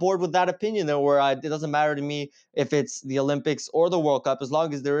on board with that opinion there, where it doesn't matter to me if it's the Olympics or the World Cup, as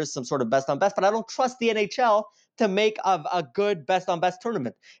long as there is some sort of best on best. But I don't trust the NHL to make a good best on best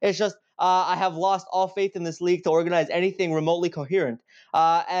tournament. It's just, I have lost all faith in this league to organize anything remotely coherent.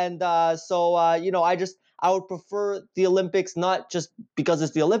 I would prefer the Olympics, not just because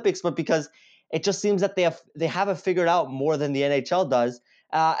it's the Olympics, but because it just seems that they have it figured out more than the NHL does,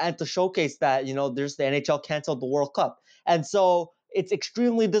 and to showcase that, there's the NHL canceled the World Cup, and so it's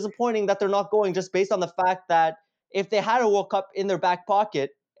extremely disappointing that they're not going, just based on the fact that if they had a World Cup in their back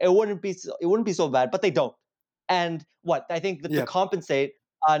pocket, it wouldn't be so bad, but they don't. And what I think that to Yep. compensate,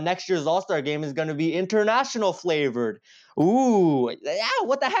 next year's All Star game is going to be international flavored. Ooh, yeah,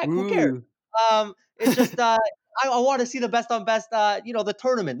 what the heck? Who cares? Ooh. It's just I want to see the best on best, the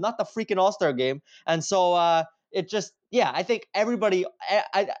tournament, not the freaking All Star game. And so it just, yeah, I think everybody,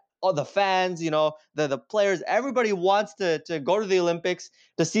 all the fans, the players, everybody wants to go to the Olympics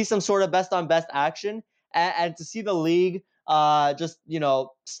to see some sort of best on best action, and to see the league just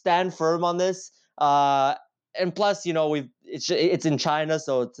stand firm on this. And plus, it's in China,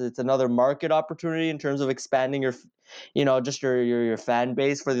 so it's another market opportunity in terms of expanding just your fan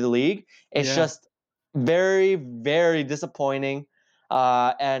base for the league. It's Yeah. just very, very disappointing.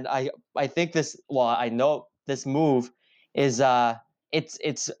 And I think this. Well, I know this move is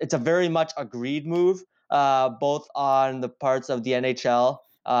it's a very much agreed move. Both on the parts of the NHL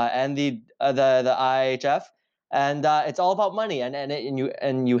and the IHF, and it's all about money.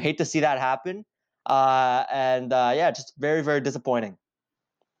 And you hate to see that happen. And Yeah, just very, very disappointing.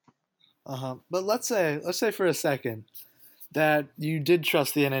 But let's say for a second that you did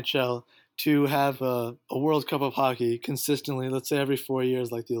trust the NHL to have a World Cup of hockey consistently, let's say every 4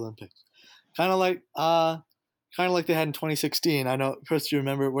 years, like the Olympics, kind of like they had in 2016. I know, Chris, you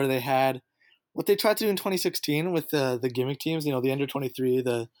remember where they had what they tried to do in 2016 with the gimmick teams. The under 23,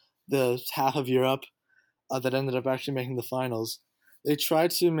 the half of Europe that ended up actually making the finals. They tried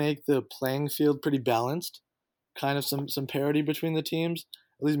to make the playing field pretty balanced, kind of some parity between the teams,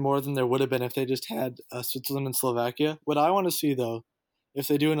 at least more than there would have been if they just had Switzerland and Slovakia. What I want to see, though, if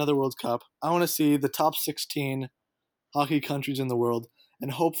they do another World Cup, I want to see the top 16 hockey countries in the world,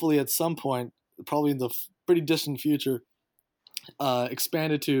 and hopefully at some point, probably in the pretty distant future,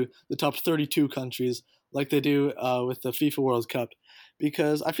 expanded to the top 32 countries like they do with the FIFA World Cup,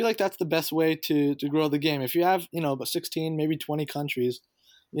 because I feel like that's the best way to grow the game. If you have about 16, maybe 20 countries,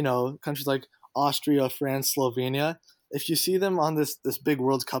 countries like Austria, France, Slovenia, if you see them on this big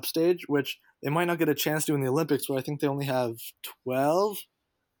World Cup stage, which they might not get a chance to in the Olympics, where I think they only have 12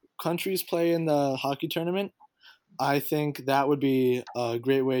 countries play in the hockey tournament. I think that would be a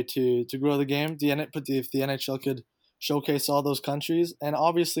great way to grow the game. If the NHL could showcase all those countries, and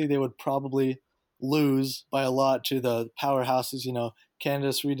obviously they would probably lose by a lot to the powerhouses,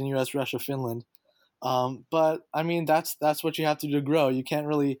 Canada, Sweden, U.S., Russia, Finland. But I mean, that's what you have to do to grow. You can't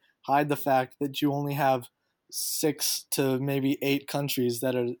really hide the fact that you only have 6 to maybe 8 countries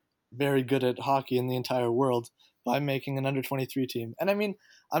that are very good at hockey in the entire world by making an under 23 team. And I mean,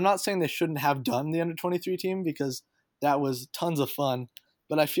 I'm not saying they shouldn't have done the under 23 team because that was tons of fun,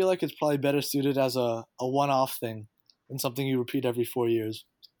 but I feel like it's probably better suited as a one off thing than something you repeat every 4 years.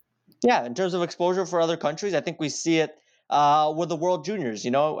 Yeah, in terms of exposure for other countries, I think we see it with the World Juniors,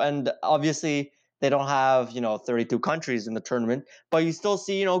 and obviously they don't have 32 countries in the tournament, but you still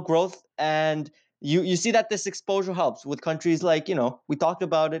see growth, and you see that this exposure helps with countries like we talked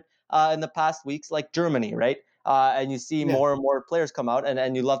about it in the past weeks, like Germany, right? And you see Yeah. more and more players come out,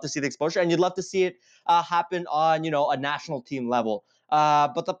 and you love to see the exposure, and you'd love to see it happen on a national team level.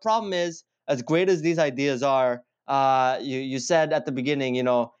 But the problem is, as great as these ideas are, you said at the beginning,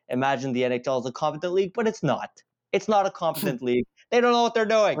 imagine the NHL is a competent league, but it's not. It's not a I competent league. They don't know what they're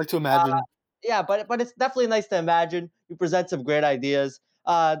doing. like to Uh, imagine. yeah, but it's definitely nice to imagine. You present some great ideas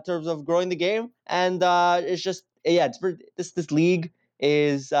in terms of growing the game, and it's just it's this league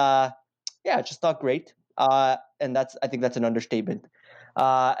is it's just not great. And I think that's an understatement.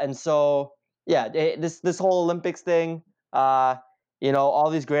 And so this whole Olympics thing. Uh, all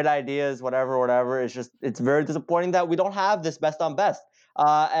these great ideas, whatever. It's very disappointing that we don't have this best on best.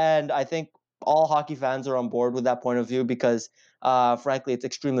 And I think all hockey fans are on board with that point of view because, frankly, it's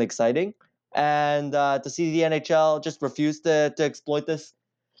extremely exciting. And to see the NHL just refuse to exploit this,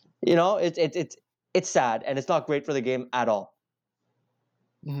 it's sad and it's not great for the game at all.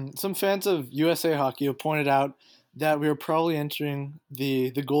 Some fans of USA Hockey have pointed out that we are probably entering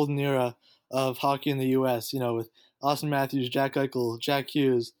the golden era of hockey in the U.S. With Austin Matthews, Jack Eichel, Jack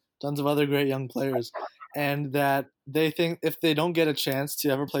Hughes, tons of other great young players, and that they think if they don't get a chance to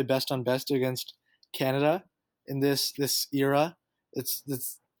ever play best on best against Canada in this era, it's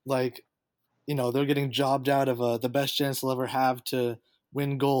like they're getting jobbed out of the best chance they'll ever have to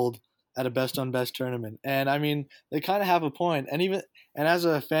win gold at a best on best tournament. And I mean, they kind of have a point. And as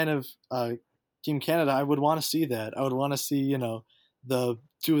a fan of Team Canada, I would want to see that. I would want to see the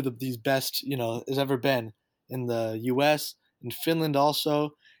two of these best has ever been in the U.S. and Finland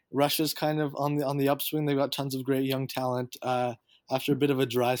also. Russia's kind of on the upswing. They've got tons of great young talent after a bit of a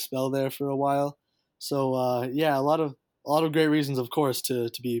dry spell there for a while. So yeah, a lot of great reasons, of course, to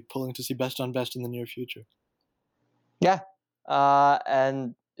be pulling to see best on best in the near future. Yeah.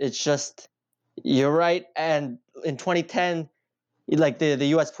 And it's just, you're right. And in 2010, like the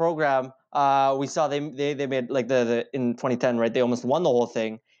US program, we saw they made like the in 2010, right? They almost won the whole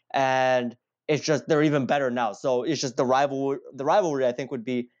thing. And it's just, they're even better now. So it's just the rivalry I think would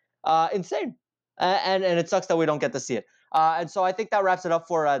be insane. And it sucks that we don't get to see it. And so I think that wraps it up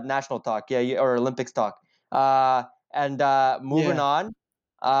for national talk, or Olympics talk. And moving Yeah.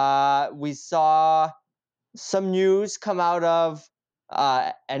 on, we saw some news come out of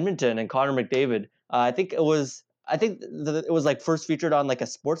Edmonton and Connor McDavid. It was like first featured on like a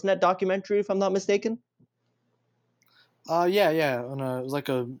Sportsnet documentary, if I'm not mistaken. Yeah. It was like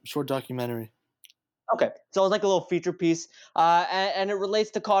a short documentary. Okay, so it was like a little feature piece, and it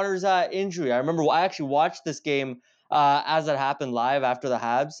relates to Connor's injury. I remember I actually watched this game as it happened live after the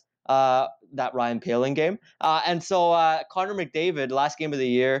Habs, that Ryan Poehling game, and so Connor McDavid, last game of the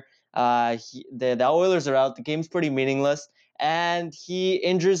year, the Oilers are out. The game's pretty meaningless, and he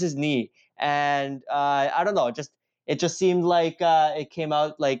injures his knee, and I don't know, it just seemed like it came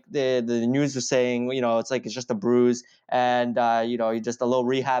out like the news was saying, it's like it's just a bruise, and just a little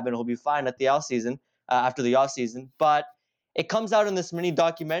rehab and he'll be fine at the off season after the offseason. But it comes out in this mini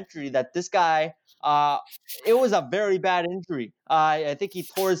documentary that this guy, it was a very bad injury. I think he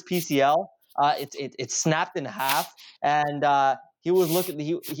tore his PCL. It snapped in half, and he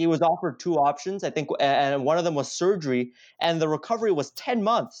was offered two options, I think, and one of them was surgery, and the recovery was 10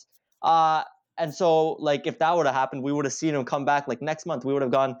 months. And so, like, if that would have happened, we would have seen him come back like next month. We would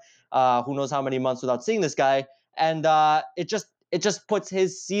have gone who knows how many months without seeing this guy, and it just puts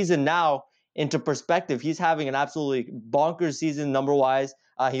his season now into perspective. He's having an absolutely bonkers season number wise.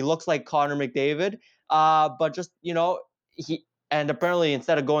 He looks like Connor McDavid, but just he and apparently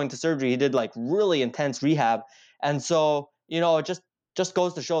instead of going to surgery, he did like really intense rehab, and so it just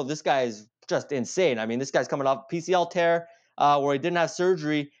goes to show this guy is just insane. I mean, this guy's coming off PCL tear where he didn't have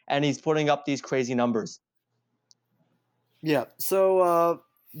surgery, and he's putting up these crazy numbers. Yeah. So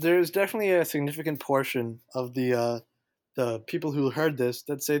there's definitely a significant portion of the people who heard this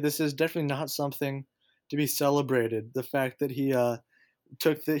that say this is definitely not something to be celebrated. The fact that he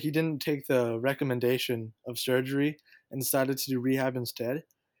didn't take the recommendation of surgery and decided to do rehab instead.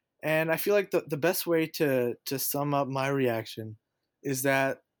 And I feel like the best way to sum up my reaction is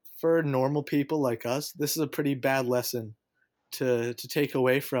that for normal people like us, this is a pretty bad lesson to take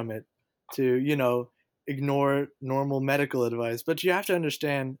away from it, to ignore normal medical advice. But you have to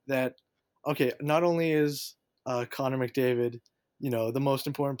understand that okay, not only is Connor McDavid the most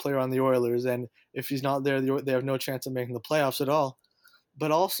important player on the Oilers, and if he's not there, they have no chance of making the playoffs at all.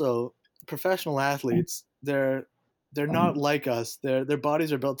 But also, professional athletes, they're not like us. Their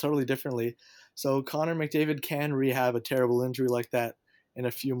bodies are built totally differently. So Connor McDavid can rehab a terrible injury like that in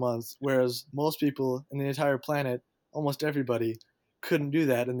a few months, whereas most people in the entire planet, almost everybody, couldn't do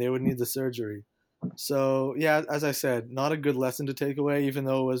that, and they would need the surgery. So yeah, as I said, not a good lesson to take away, even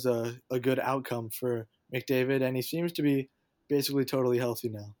though it was a good outcome for McDavid, and he seems to be basically totally healthy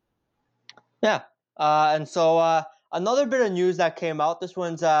now. Yeah. And so another bit of news that came out. This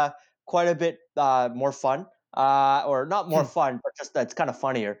one's quite a bit more fun, or not more fun, but just it's kind of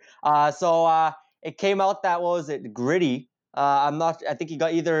funnier. So it came out that what was it, Gritty? I'm not. I think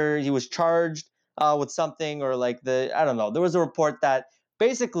he was charged with something, or like I don't know. There was a report that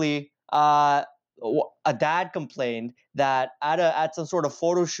basically a dad complained that at some sort of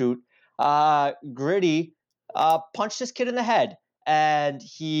photo shoot, Gritty punched his kid in the head, and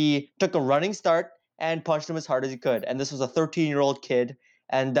he took a running start and punched him as hard as he could. And this was a 13-year-old kid.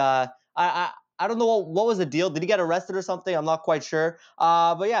 And I don't know what was the deal. Did he get arrested or something? I'm not quite sure.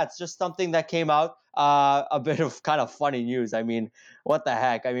 But yeah, it's just something that came out. A bit of kind of funny news. I mean, what the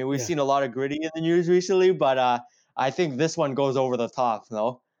heck? I mean, we've Yeah. seen a lot of Gritty in the news recently, but I think this one goes over the top.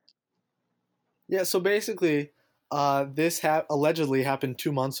 No. Yeah, so basically, allegedly happened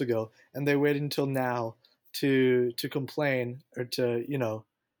 2 months ago, and they waited until now to complain or to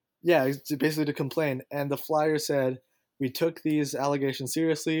yeah, basically to complain. And the flyer said, "We took these allegations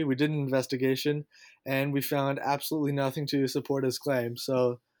seriously. We did an investigation, and we found absolutely nothing to support his claim."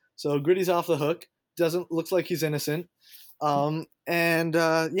 So Gritty's off the hook. Doesn't looks like he's innocent. And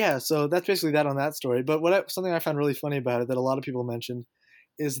yeah, so that's basically that on that story. But something I found really funny about it that a lot of people mentioned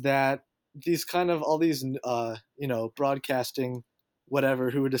is that these kind of all these broadcasting whatever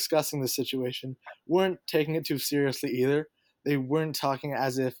who were discussing the situation weren't taking it too seriously either. They weren't talking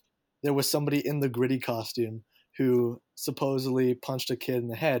as if there was somebody in the Gritty costume who supposedly punched a kid in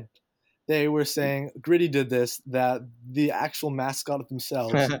the head. They were saying Gritty did this, that the actual mascot of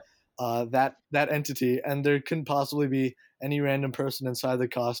themselves, that entity, and there couldn't possibly be any random person inside the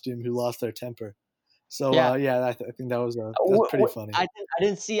costume who lost their temper. So Yeah. yeah, I think that's pretty funny. I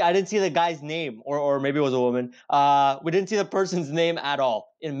didn't see the guy's name, or maybe it was a woman. We didn't see the person's name at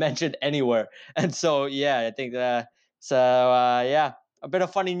all mentioned anywhere. And so yeah, I think yeah, a bit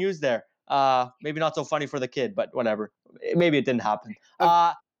of funny news there. Maybe not so funny for the kid, but whatever. Maybe it didn't happen.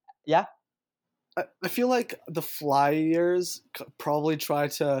 I, Yeah. I feel like the Flyers probably try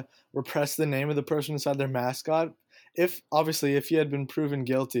to repress the name of the person inside their mascot. If obviously if he had been proven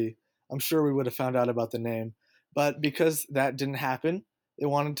guilty, I'm sure we would have found out about the name. But because that didn't happen, they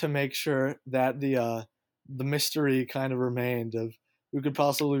wanted to make sure that the mystery kind of remained of who could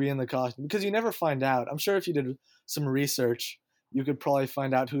possibly be in the costume, because you never find out. I'm sure if you did some research, you could probably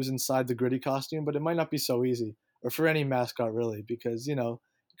find out who's inside the Gritty costume, but it might not be so easy, or for any mascot really, because you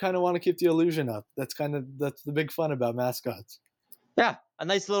kind of want to keep the illusion up. That's the big fun about mascots. Yeah, a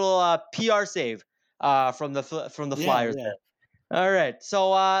nice little PR save from the Yeah, Flyers yeah. there. All right.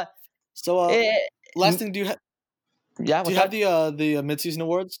 So So eh, last thing, yeah, do what's you have that? the midseason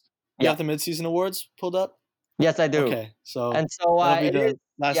awards? Do you Yeah. have the midseason awards pulled up? Yes, I do. Okay, so And so that'll be it is. the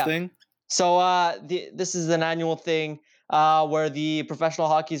last Yeah. thing. So this is an annual thing where the Professional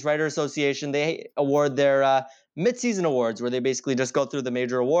Hockey's Writer Association, they award their mid-season awards, where they basically just go through the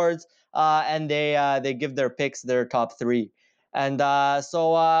major awards and they give their picks, their top three. And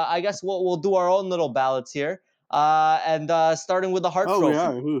so I guess we'll do our own little ballots here, and starting with the Hart Oh, we Trophy.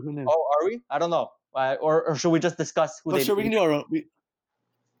 are. Who knew? Oh, are we? I don't know. Or should we just discuss who Oh, they? sure. We can do our own.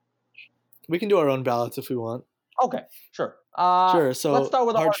 We can do our own ballots if we want. Okay, sure. Sure. Let's So start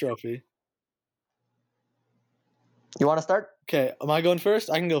with the Hart Hart. Trophy. You want to start? Okay, am I going first?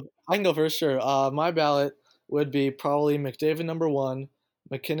 I can go. I can go first. Sure. My ballot would be probably McDavid number one,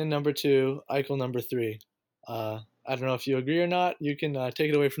 McKinnon number two, Eichel number three. I don't know if you agree or not. You can take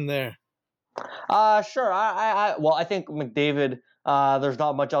it away from there. Sure. Well, I think McDavid. There's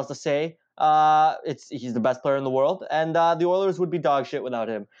not much else to say. He's the best player in the world, and the Oilers would be dog shit without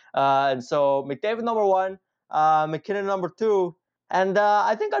him. And so McDavid number one, McKinnon number 2, and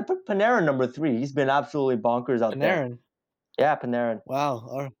I think I'd put Panarin number 3. He's been absolutely bonkers out there. Panarin. Yeah, Panarin.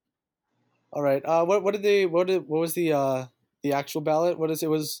 Wow. All right. What was the actual ballot? What is it?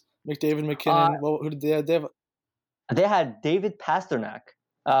 Was McDavid, Uh, McKinnon? Who did they have? they had David Pasternak,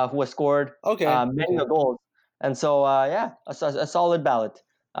 who has scored Okay. many Okay. goals, and so yeah, a solid ballot.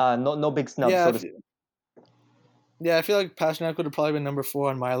 No big snubs, Yeah. so to speak. Yeah, I feel like Pasternak would have probably been number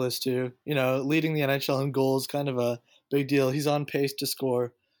 4 on my list too. You know, leading the NHL in goals, kind of a big deal. He's on pace to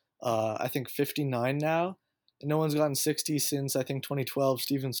score, I think 59 now, and no one's gotten 60 since I think 2012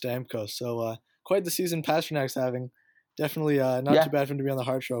 Steven Stamkos. So quite the season Pasternak's having. Definitely not Yeah, too bad for him to be on the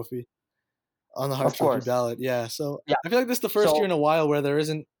Hart Trophy of course. ballot. Yeah, so Yeah. I feel like this is the first year So in a while where there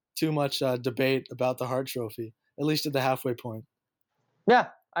isn't too much debate about the Hart Trophy, at least at the halfway point. yeah,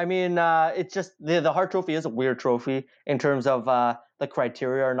 I mean, it's just the Hart Trophy is a weird trophy in terms of the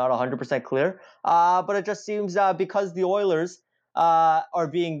criteria are not 100% clear. But it just seems because the Oilers are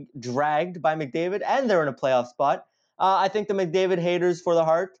being dragged by McDavid and they're in a playoff spot. I think the McDavid haters for the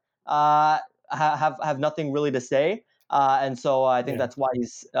Hart have nothing really to say. And so I think Yeah, that's why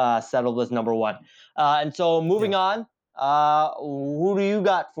he's settled as number 1. And so yeah. moving on, who do you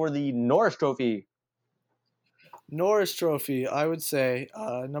got for the Norris Trophy? Norris Trophy, I would say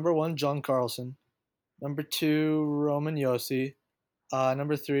number 1, John Carlson. Number 2, Roman Yossi.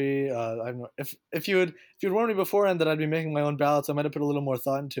 Number 3, I don't know. If you'd warned me beforehand that I'd be making my own ballots, I might have put a little more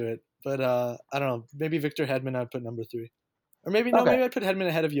thought into it. But I don't know. Maybe Victor Hedman I'd put number 3, or maybe no, Okay. maybe I'd put Hedman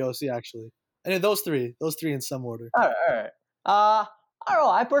ahead of Yossi actually. And those three in some order. All right, all right. I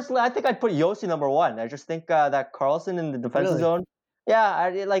don't know. I think I'd put Yossi number 1. I just think that Carlson in the defensive Really? zone. Yeah,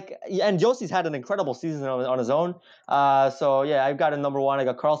 and Yossi's had an incredible season on his own. So yeah, I've got him number 1. I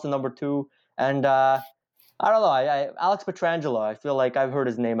got Carlson number 2, and I don't know. Alex Petrangelo. I feel like I've heard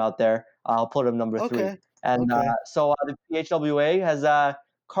his name out there. I'll put him number 3. Okay. And Okay. so the PHWA has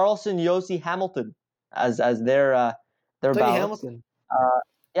Carlson, Yossi, Hamilton as their Dougie ballots. Hamilton. Uh,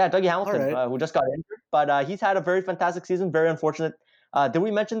 yeah, Dougie All Hamilton, right. who just got injured, but he's had a very fantastic season. Very unfortunate. Did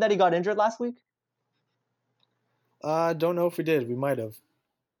we mention that he got injured last week? Don't know if we did. We might have.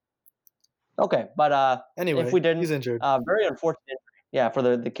 Okay, but if Anyway, we didn't, he's injured. very unfortunate. Yeah, for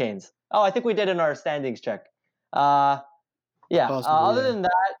the Canes. Oh, I think we did in our standings check. Uh, yeah. Possibly, Other yeah. than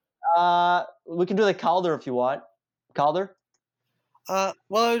that, we can do the Calder if you want. Calder. Well,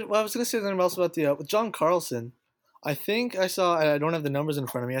 I was gonna say something else about the with John Carlson. I think I saw. I don't have the numbers in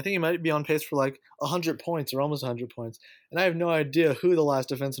front of me. I think he might be on pace for like 100 points or almost 100 points, and I have no idea who the last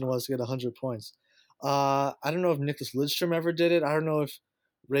defenseman was to get 100 points. I don't know if Nicholas Lidstrom ever did it. I don't know if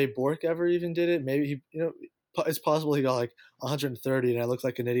Ray Bork ever even did it. Maybe he, it's possible he got like 130, and I look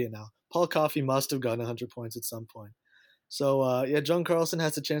like an idiot now. Paul Coffey must have gotten 100 points at some point. So yeah, John Carlson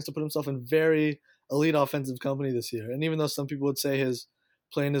has a chance to put himself in very elite offensive company this year. And even though some people would say his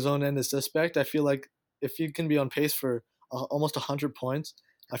playing his own end is suspect, I feel like if he can be on pace for almost 100 points,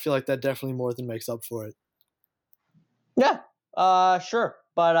 I feel like that definitely more than makes up for it. Yeah. Sure.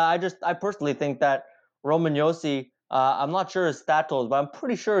 But I personally think that Roman Yossi. I'm not sure his stat totals, but I'm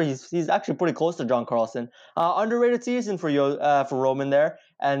pretty sure he's actually pretty close to John Carlson. Underrated season for Roman there,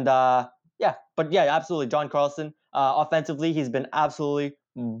 and yeah, but yeah, absolutely, John Carlson. Offensively, he's been absolutely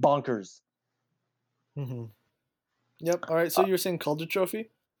bonkers. Mm-hmm. Yep. All right. So Uh, you were saying Calder Trophy?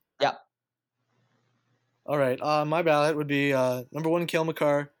 yeah. All right. My ballot would be number 1, Cale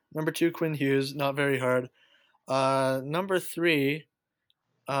Makar. Number 2, Quinn Hughes. Not very hard. Number 3,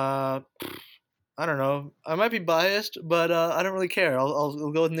 uh, I don't know. I might be biased, but I don't really care.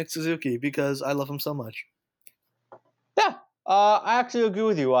 I'll go with Nick Suzuki because I love him so much. Yeah, I actually agree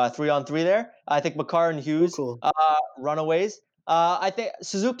with you. 3-on-3 there. I think Makar and Cool, Hughes, cool. runaways. I think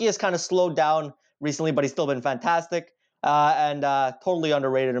Suzuki has kind of slowed down recently, but he's still been fantastic and totally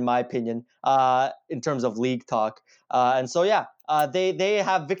underrated in my opinion in terms of league talk. And so yeah, they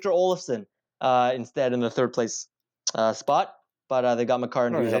have Victor Olofsson instead in the third place spot, but they got Makar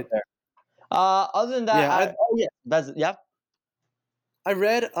and All Hughes up right. there. Other than that, Yeah, oh yeah, yeah. I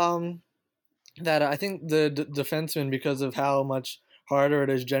read that I think the defenseman, because of how much harder it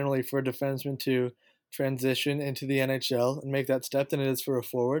is generally for a defenseman to transition into the NHL and make that step than it is for a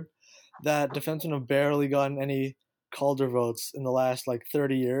forward, that defensemen have barely gotten any Calder votes in the last like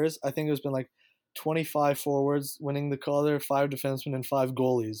 30 years. I think it's been like 25 forwards winning the Calder, 5 defensemen, and 5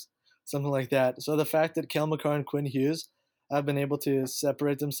 goalies, something like that. So the fact that Cale Makar and Quinn Hughes have been able to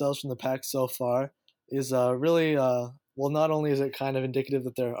separate themselves from the pack so far is really well. Not only is it kind of indicative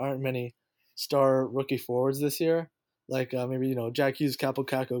that there aren't many star rookie forwards this year, like maybe Jack Hughes, Capo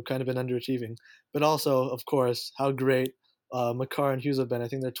Caco, kind of been underachieving, but also of course how great Makar and Hughes have been. I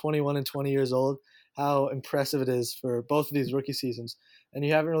think they're 21 and 20 years old, how impressive it is for both of these rookie seasons. And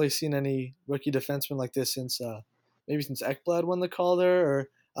you haven't really seen any rookie defenseman like this since maybe since Ekblad won the Calder, or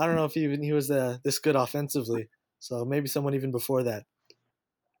I don't know if even he was this good offensively. So maybe someone even before that.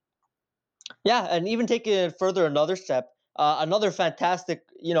 Yeah, and even taking it further another step, another fantastic,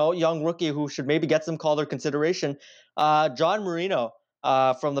 young rookie who should maybe get some Calder consideration, John Marino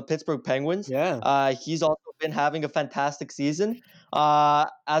from the Pittsburgh Penguins. Yeah. He's also been having a fantastic season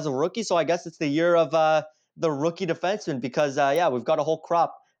as a rookie. So I guess it's the year of the rookie defenseman because, yeah, we've got a whole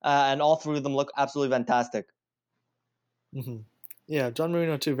crop, and all three of them look absolutely fantastic. hmm Yeah, John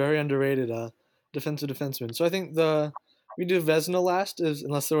Marino too, very underrated defensive defenseman. So I think we do Vezina last, is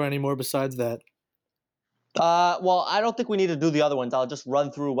unless there were any more besides that. Well, I don't think we need to do the other ones. I'll just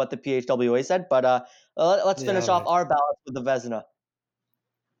run through what the PHWA said, but let's Yeah, finish all off right. our ballots with the Vezina.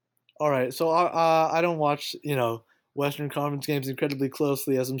 All right, so I don't watch Western Conference games incredibly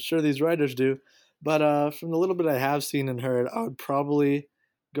closely, as I'm sure these writers do, but from the little bit I have seen and heard, I would probably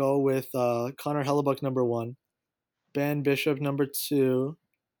go with Connor Hellebuck number one, Ben Bishop number two,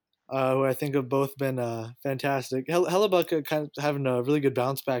 who I think have both been fantastic. Hellebuck kind of having a really good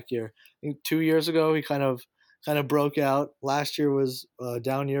bounce back year. I think 2 years ago he kind of broke out. Last year was a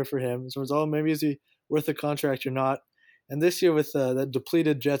down year for him. So it's maybe is he worth the contract or not? And this year with that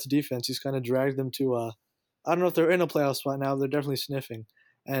depleted Jets defense, he's kind of dragged them to. I don't know if they're in a playoff spot now. They're definitely sniffing.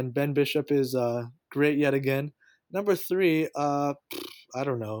 And Ben Bishop is great yet again. Number three, I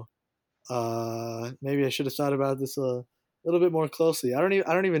don't know. Maybe I should have thought about this a little bit more closely. I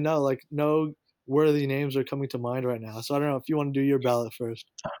don't even know. Like no worthy names are coming to mind right now. So I don't know if you want to do your ballot first.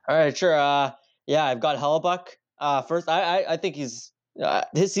 All right, sure. Yeah, I've got Hellebuck. First, I think his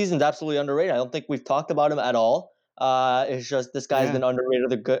season's absolutely underrated. I don't think we've talked about him at all. It's just this guy's Yeah. been under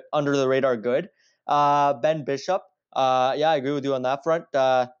the radar good. Ben Bishop. Yeah, I agree with you on that front.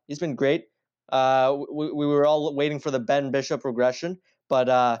 He's been great. We were all waiting for the Ben Bishop regression,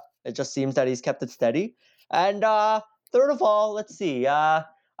 but it just seems that he's kept it steady. And third of all, let's see. I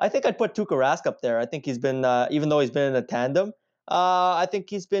think I'd put Tuukka Rask up there. I think he's been, even though he's been in a tandem, I think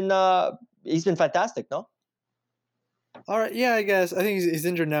he's been fantastic. No. All right. Yeah, I guess. I think he's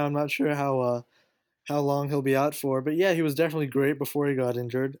injured now. I'm not sure how long he'll be out for, but yeah, he was definitely great before he got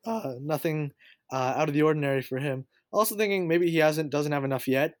injured. Nothing out of the ordinary for him. Also thinking maybe he doesn't have enough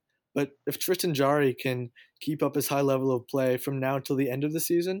yet, but if Tristan Jarry can keep up his high level of play from now till the end of the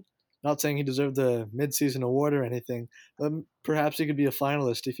season, not saying he deserved the midseason award or anything, but perhaps he could be a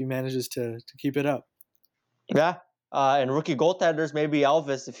finalist if he manages to keep it up. Yeah. And rookie goaltenders, maybe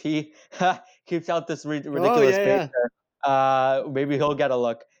Elvis, if he keeps out this Oh ridiculous yeah, pace, yeah. maybe he'll get a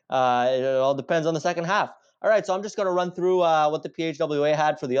look. It all depends on the second half. All right, so I'm just going to run through what the PHWA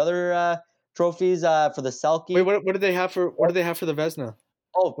had for the other trophies for the Wait, Selkie. what did they have for the Vesna?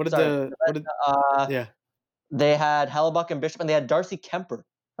 Oh, What did sorry. yeah. They had Hellebuck and Bishop, and they had Darcy Kemper.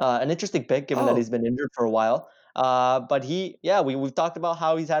 An interesting pick, given that Oh. he's been injured for a while. But we've talked about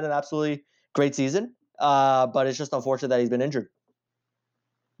how he's had an absolutely great season. But it's just unfortunate that he's been injured.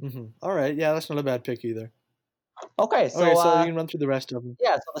 All right, yeah, that's not a bad pick either. Okay, Okay, so so you can run through the rest of them.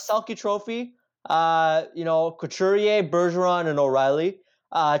 yeah, so the Selke Trophy, Couturier, Bergeron, and O'Reilly.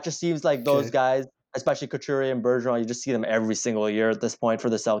 It just seems like those Okay. guys, especially Couturier and Bergeron, you just see them every single year at this point for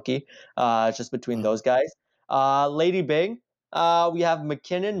the Selke. It's just between Uh-huh. those guys. Lady Bing, we have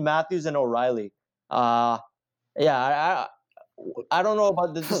McKinnon, Matthews, and O'Reilly. Uh, yeah, I don't know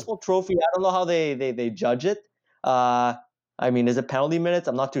about this whole trophy. I don't know how they judge it. Uh, I mean, is it penalty minutes?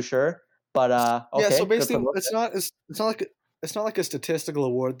 I'm not too sure. But Yeah, so okay, good for basically, those it's not like a statistical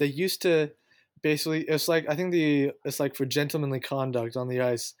award. They used to basically it's like I think it's like for gentlemanly conduct on the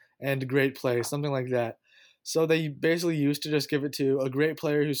ice and great play, something like that. So they basically used to just give it to a great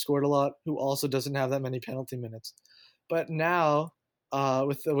player who scored a lot, who also doesn't have that many penalty minutes. But now,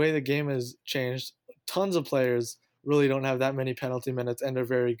 with the way the game has changed, tons of players really don't have that many penalty minutes and are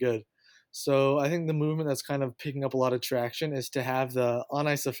very good. So I think the movement that's kind of picking up a lot of traction is to have the on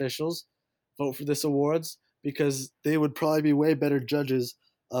ice officials vote for this awards because they would probably be way better judges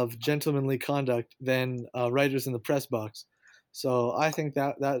of gentlemanly conduct than writers in the press box. So I think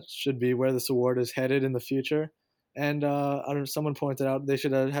that should be where this award is headed in the future. And I don't know, someone pointed out they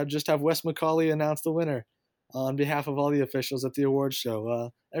should just have Wes McCauley announce the winner on behalf of all the officials at the awards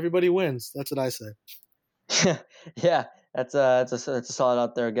show. Everybody wins. That's what I say. Yeah, that's a solid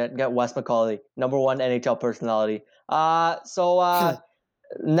out there. Get Wes McCauley, number one NHL personality.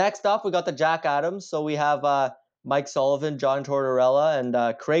 Next up we got the Jack Adams. So we have Mike Sullivan, John Tortorella,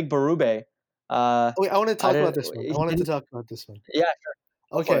 and Craig Berube. Wait, I want to I talk about didn't. this one. I He wanted to didn't. talk about this one. Yeah, sure.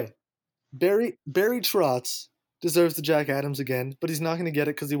 Go for it. Okay, Barry Trotz deserves the Jack Adams again, but he's not going to get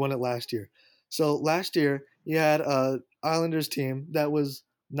it because he won it last year. So last year, you had a Islanders team that was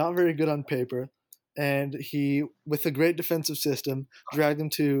not very good on paper, and he, with a great defensive system, dragged them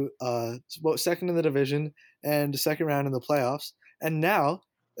to second in the division and second round in the playoffs. And now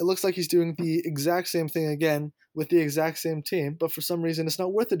it looks like he's doing the exact same thing again with the exact same team, but for some reason it's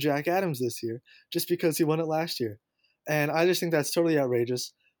not worth the Jack Adams this year, just because he won it last year. And I just think that's totally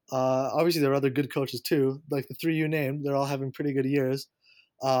outrageous. Obviously, there are other good coaches too, like the three you named. They're all having pretty good years.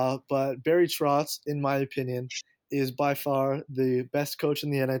 But Barry Trotz, in my opinion, is by far the best coach in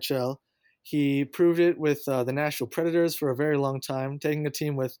the NHL. He proved it with the Nashville Predators for a very long time, taking a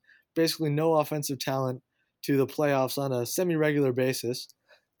team with basically no offensive talent to the playoffs on a semi-regular basis.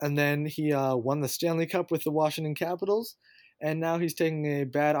 And then he won the Stanley Cup with the Washington Capitals. And now he's taking a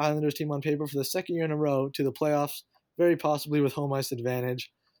bad Islanders team on paper for the second year in a row to the playoffs, very possibly with home ice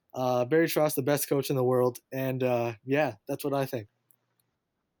advantage. Barry Trotz, the best coach in the world. And yeah, that's what I think.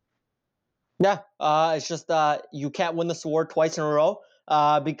 Yeah, it's just you can't win this award twice in a row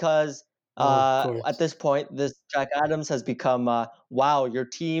because Oh, of at course. this point, this Jack Adams has become wow, your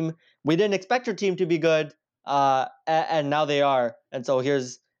team. We didn't expect your team to be good, and now they are. And so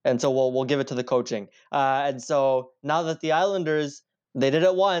we'll give it to the coaching. And so now that the Islanders they did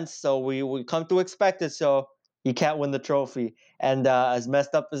it once, so we come to expect it. So you can't win the trophy, and as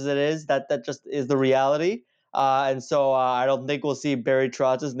messed up as it is, that just is the reality. And so I don't think we'll see Barry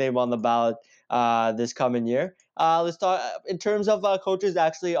Trotz's name on the ballot this coming year. Let's talk in terms of coaches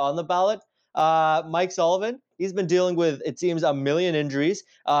actually on the ballot. Mike Sullivan, he's been dealing with, it seems, a million injuries,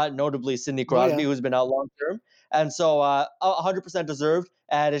 notably Sidney Oh Crosby, yeah, who's been out long term. And so 100% deserved.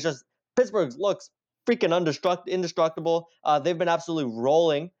 And it's just Pittsburgh looks freaking indestructible. They've been absolutely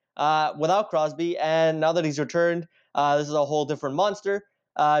rolling without Crosby. And now that he's returned, this is a whole different monster.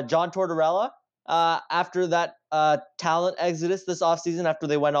 John Tortorella, after that talent exodus this offseason, after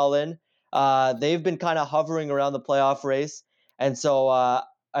they went all in, they've been kind of hovering around the playoff race, and so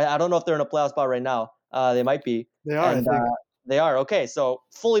I don't know if they're in a playoff spot right now. They might be, they are. I and think. they are okay. So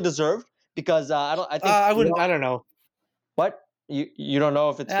fully deserved because I don't. I think I we wouldn't. all I don't know. what you don't know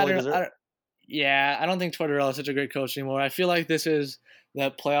if it's I fully don't. deserved. Yeah, I don't think Tortorella is such a great coach anymore. I feel like this is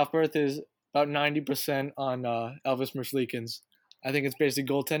that playoff berth is about 90% on Elvis Merzlikins. I think it's basically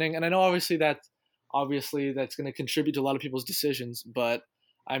goaltending, and I know obviously that's going to contribute to a lot of people's decisions. But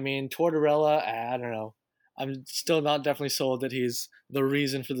I mean, Tortorella, I don't know. I'm still not definitely sold that he's the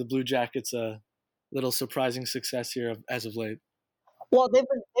reason for the Blue Jackets' little surprising success here as of late. Well, they've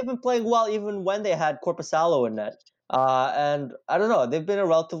been playing well even when they had Corpusalo in net. And I don't know, they've been a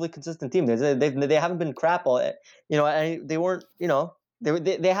relatively consistent team. They haven't been crap all, and they weren't,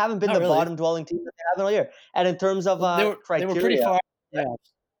 they haven't been Not the really. bottom dwelling team that they have been all year. And in terms of Well, they were pretty criteria, far. Yeah,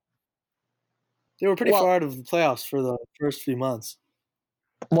 they were pretty well, far out of the playoffs for the first few months.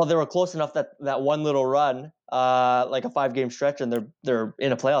 well, they were close enough that one little run, like a 5 game stretch, and they're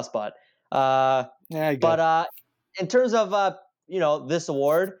in a playoff spot. Uh, Yeah, I but guess. in terms of this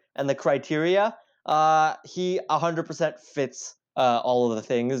award and the criteria, he 100% fits all of the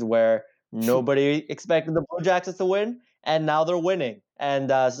things where nobody expected the Blue Jackets to win, and now they're winning, and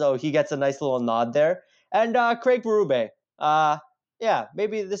so he gets a nice little nod there. And Craig Berube, yeah,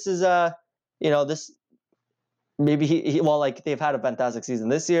 maybe this is this maybe well, like they've had a fantastic season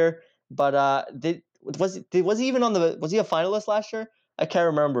this year, but was he even on the was he a finalist last year? I can't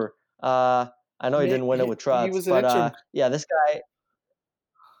remember. I know he didn't win it with He Trotz, was an but interim. yeah, this guy,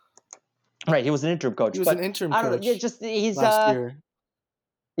 right? He was an interim He coach, was an but interim I don't know. Yeah, coach just he's last year.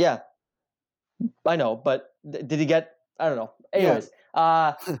 yeah, I know, but did he get? I don't know. Yeah, Anyways, just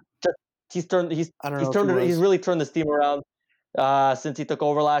I don't know if he he's was. really turned this team around since he took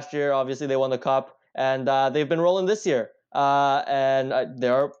over last year. Obviously, they won the cup, and they've been rolling this year. And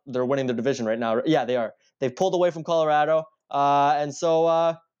they're winning the division right now. Yeah, they are. They've pulled away from Colorado, and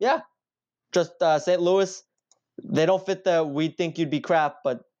so yeah, just St. Louis. They don't fit the we think you'd be crap,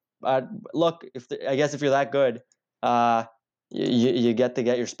 but look, I guess if you're that good, uh, you get to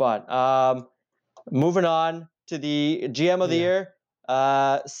get your spot. Moving on to the GM of the Yeah. year,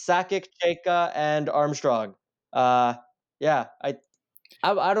 Sakic, Chayka, and Armstrong. Uh, yeah, I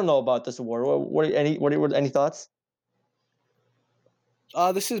don't know about this award. Any thoughts?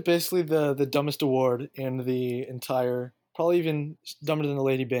 This is basically the dumbest award in the entire, probably even dumber than the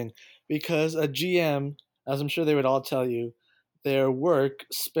Lady Byng, because a GM, as I'm sure they would all tell you, their work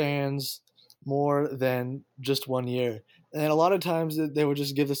spans more than just 1 year, and a lot of times they would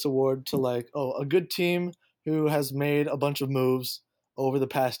just give this award to like, oh, a good team who has made a bunch of moves over the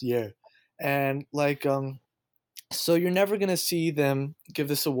past year, and like so you're never gonna see them give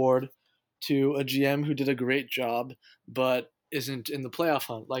this award to a GM who did a great job, but isn't in the playoff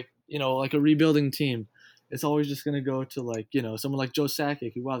hunt. Like like a rebuilding team, it's always just going to go to like, someone like Joe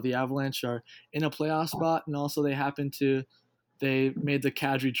Sakic, who, wow, the Avalanche are in a playoff spot, and also they made the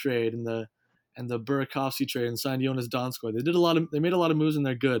Kadri trade and the Burakovsky trade and signed Jonas Donskoy. They made a lot of moves and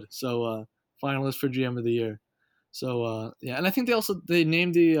they're good. So finalist for GM of the year. So yeah, and I think they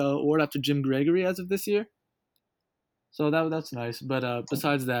named the award after Jim Gregory as of this year. So that's nice. But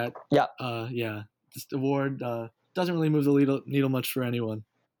besides that, yeah, this award doesn't really move the needle much for anyone.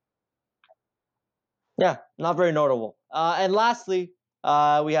 Yeah, not very notable. And lastly,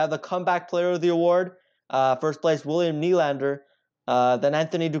 we have the comeback player of the award. First place, William Nylander. Then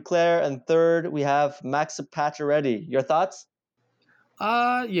Anthony Duclair, and third we have Max Pacioretty. Your thoughts?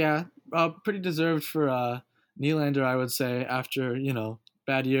 Yeah, pretty deserved for Nylander, I would say. After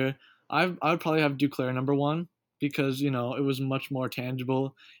bad year, I would probably have Duclair number one because it was much more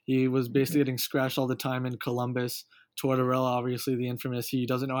tangible. He was basically getting scratched all the time in Columbus. Tortorella, obviously the infamous, he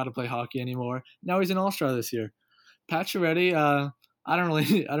doesn't know how to play hockey anymore. Now he's an All-Star this year. Pacioretty, I don't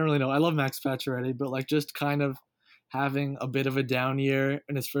really know. I love Max Pacioretty, but like just kind of having a bit of a down year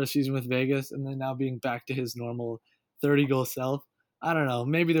in his first season with Vegas and then now being back to his normal 30-goal self. I don't know.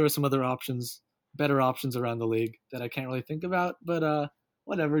 Maybe there were some other better options around the league that I can't really think about, but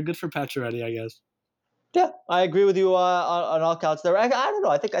whatever. Good for Pacioretty, I guess. Yeah, I agree with you on all counts there. I don't know.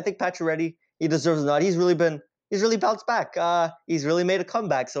 I think Pacioretty, he deserves a nod. He's really bounced back. He's really made a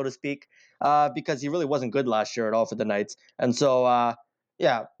comeback, so to speak, because he really wasn't good last year at all for the Knights. And so,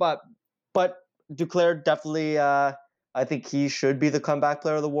 yeah, but Duclair definitely, I think he should be the comeback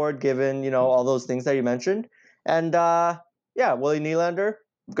player of the award, given all those things that you mentioned. And yeah, Willie Nylander,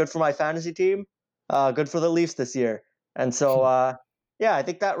 good for my fantasy team, good for the Leafs this year. And so, yeah, I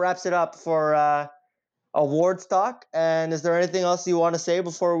think that wraps it up for awards talk. And is there anything else you want to say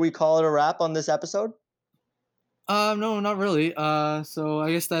before we call it a wrap on this episode? No, not really. So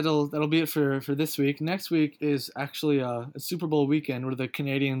I guess that'll be it for this week. Next week is actually a Super Bowl weekend where the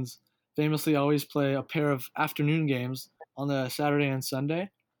Canadians famously always play a pair of afternoon games on the Saturday and Sunday.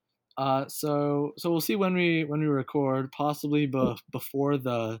 So we'll see when we record, possibly before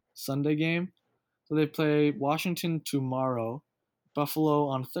the Sunday game. So they play Washington tomorrow, Buffalo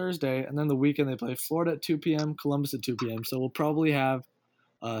on Thursday, and then the weekend they play Florida at 2 p.m., Columbus at 2 p.m. So we'll probably have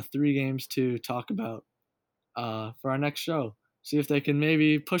 3 games to talk about for our next show. See if they can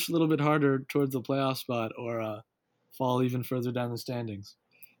maybe push a little bit harder towards the playoff spot or fall even further down the standings.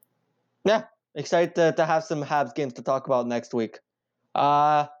 Yeah, excited to have some Habs games to talk about next week.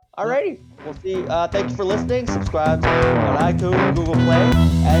 Alrighty, we'll see. Thank you for listening. Subscribe on iTunes, Google Play,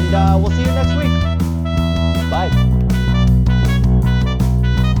 and we'll see you next week. Bye.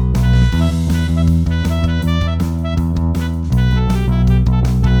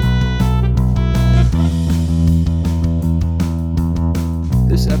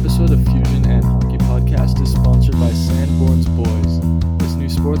 This episode of Fusion and Hockey Podcast is sponsored by Sanborn's Boys. This new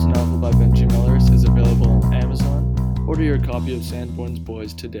sports novel by Benji Mellors is available on Amazon. Order your copy of Sanborn's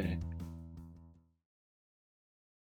Boys today.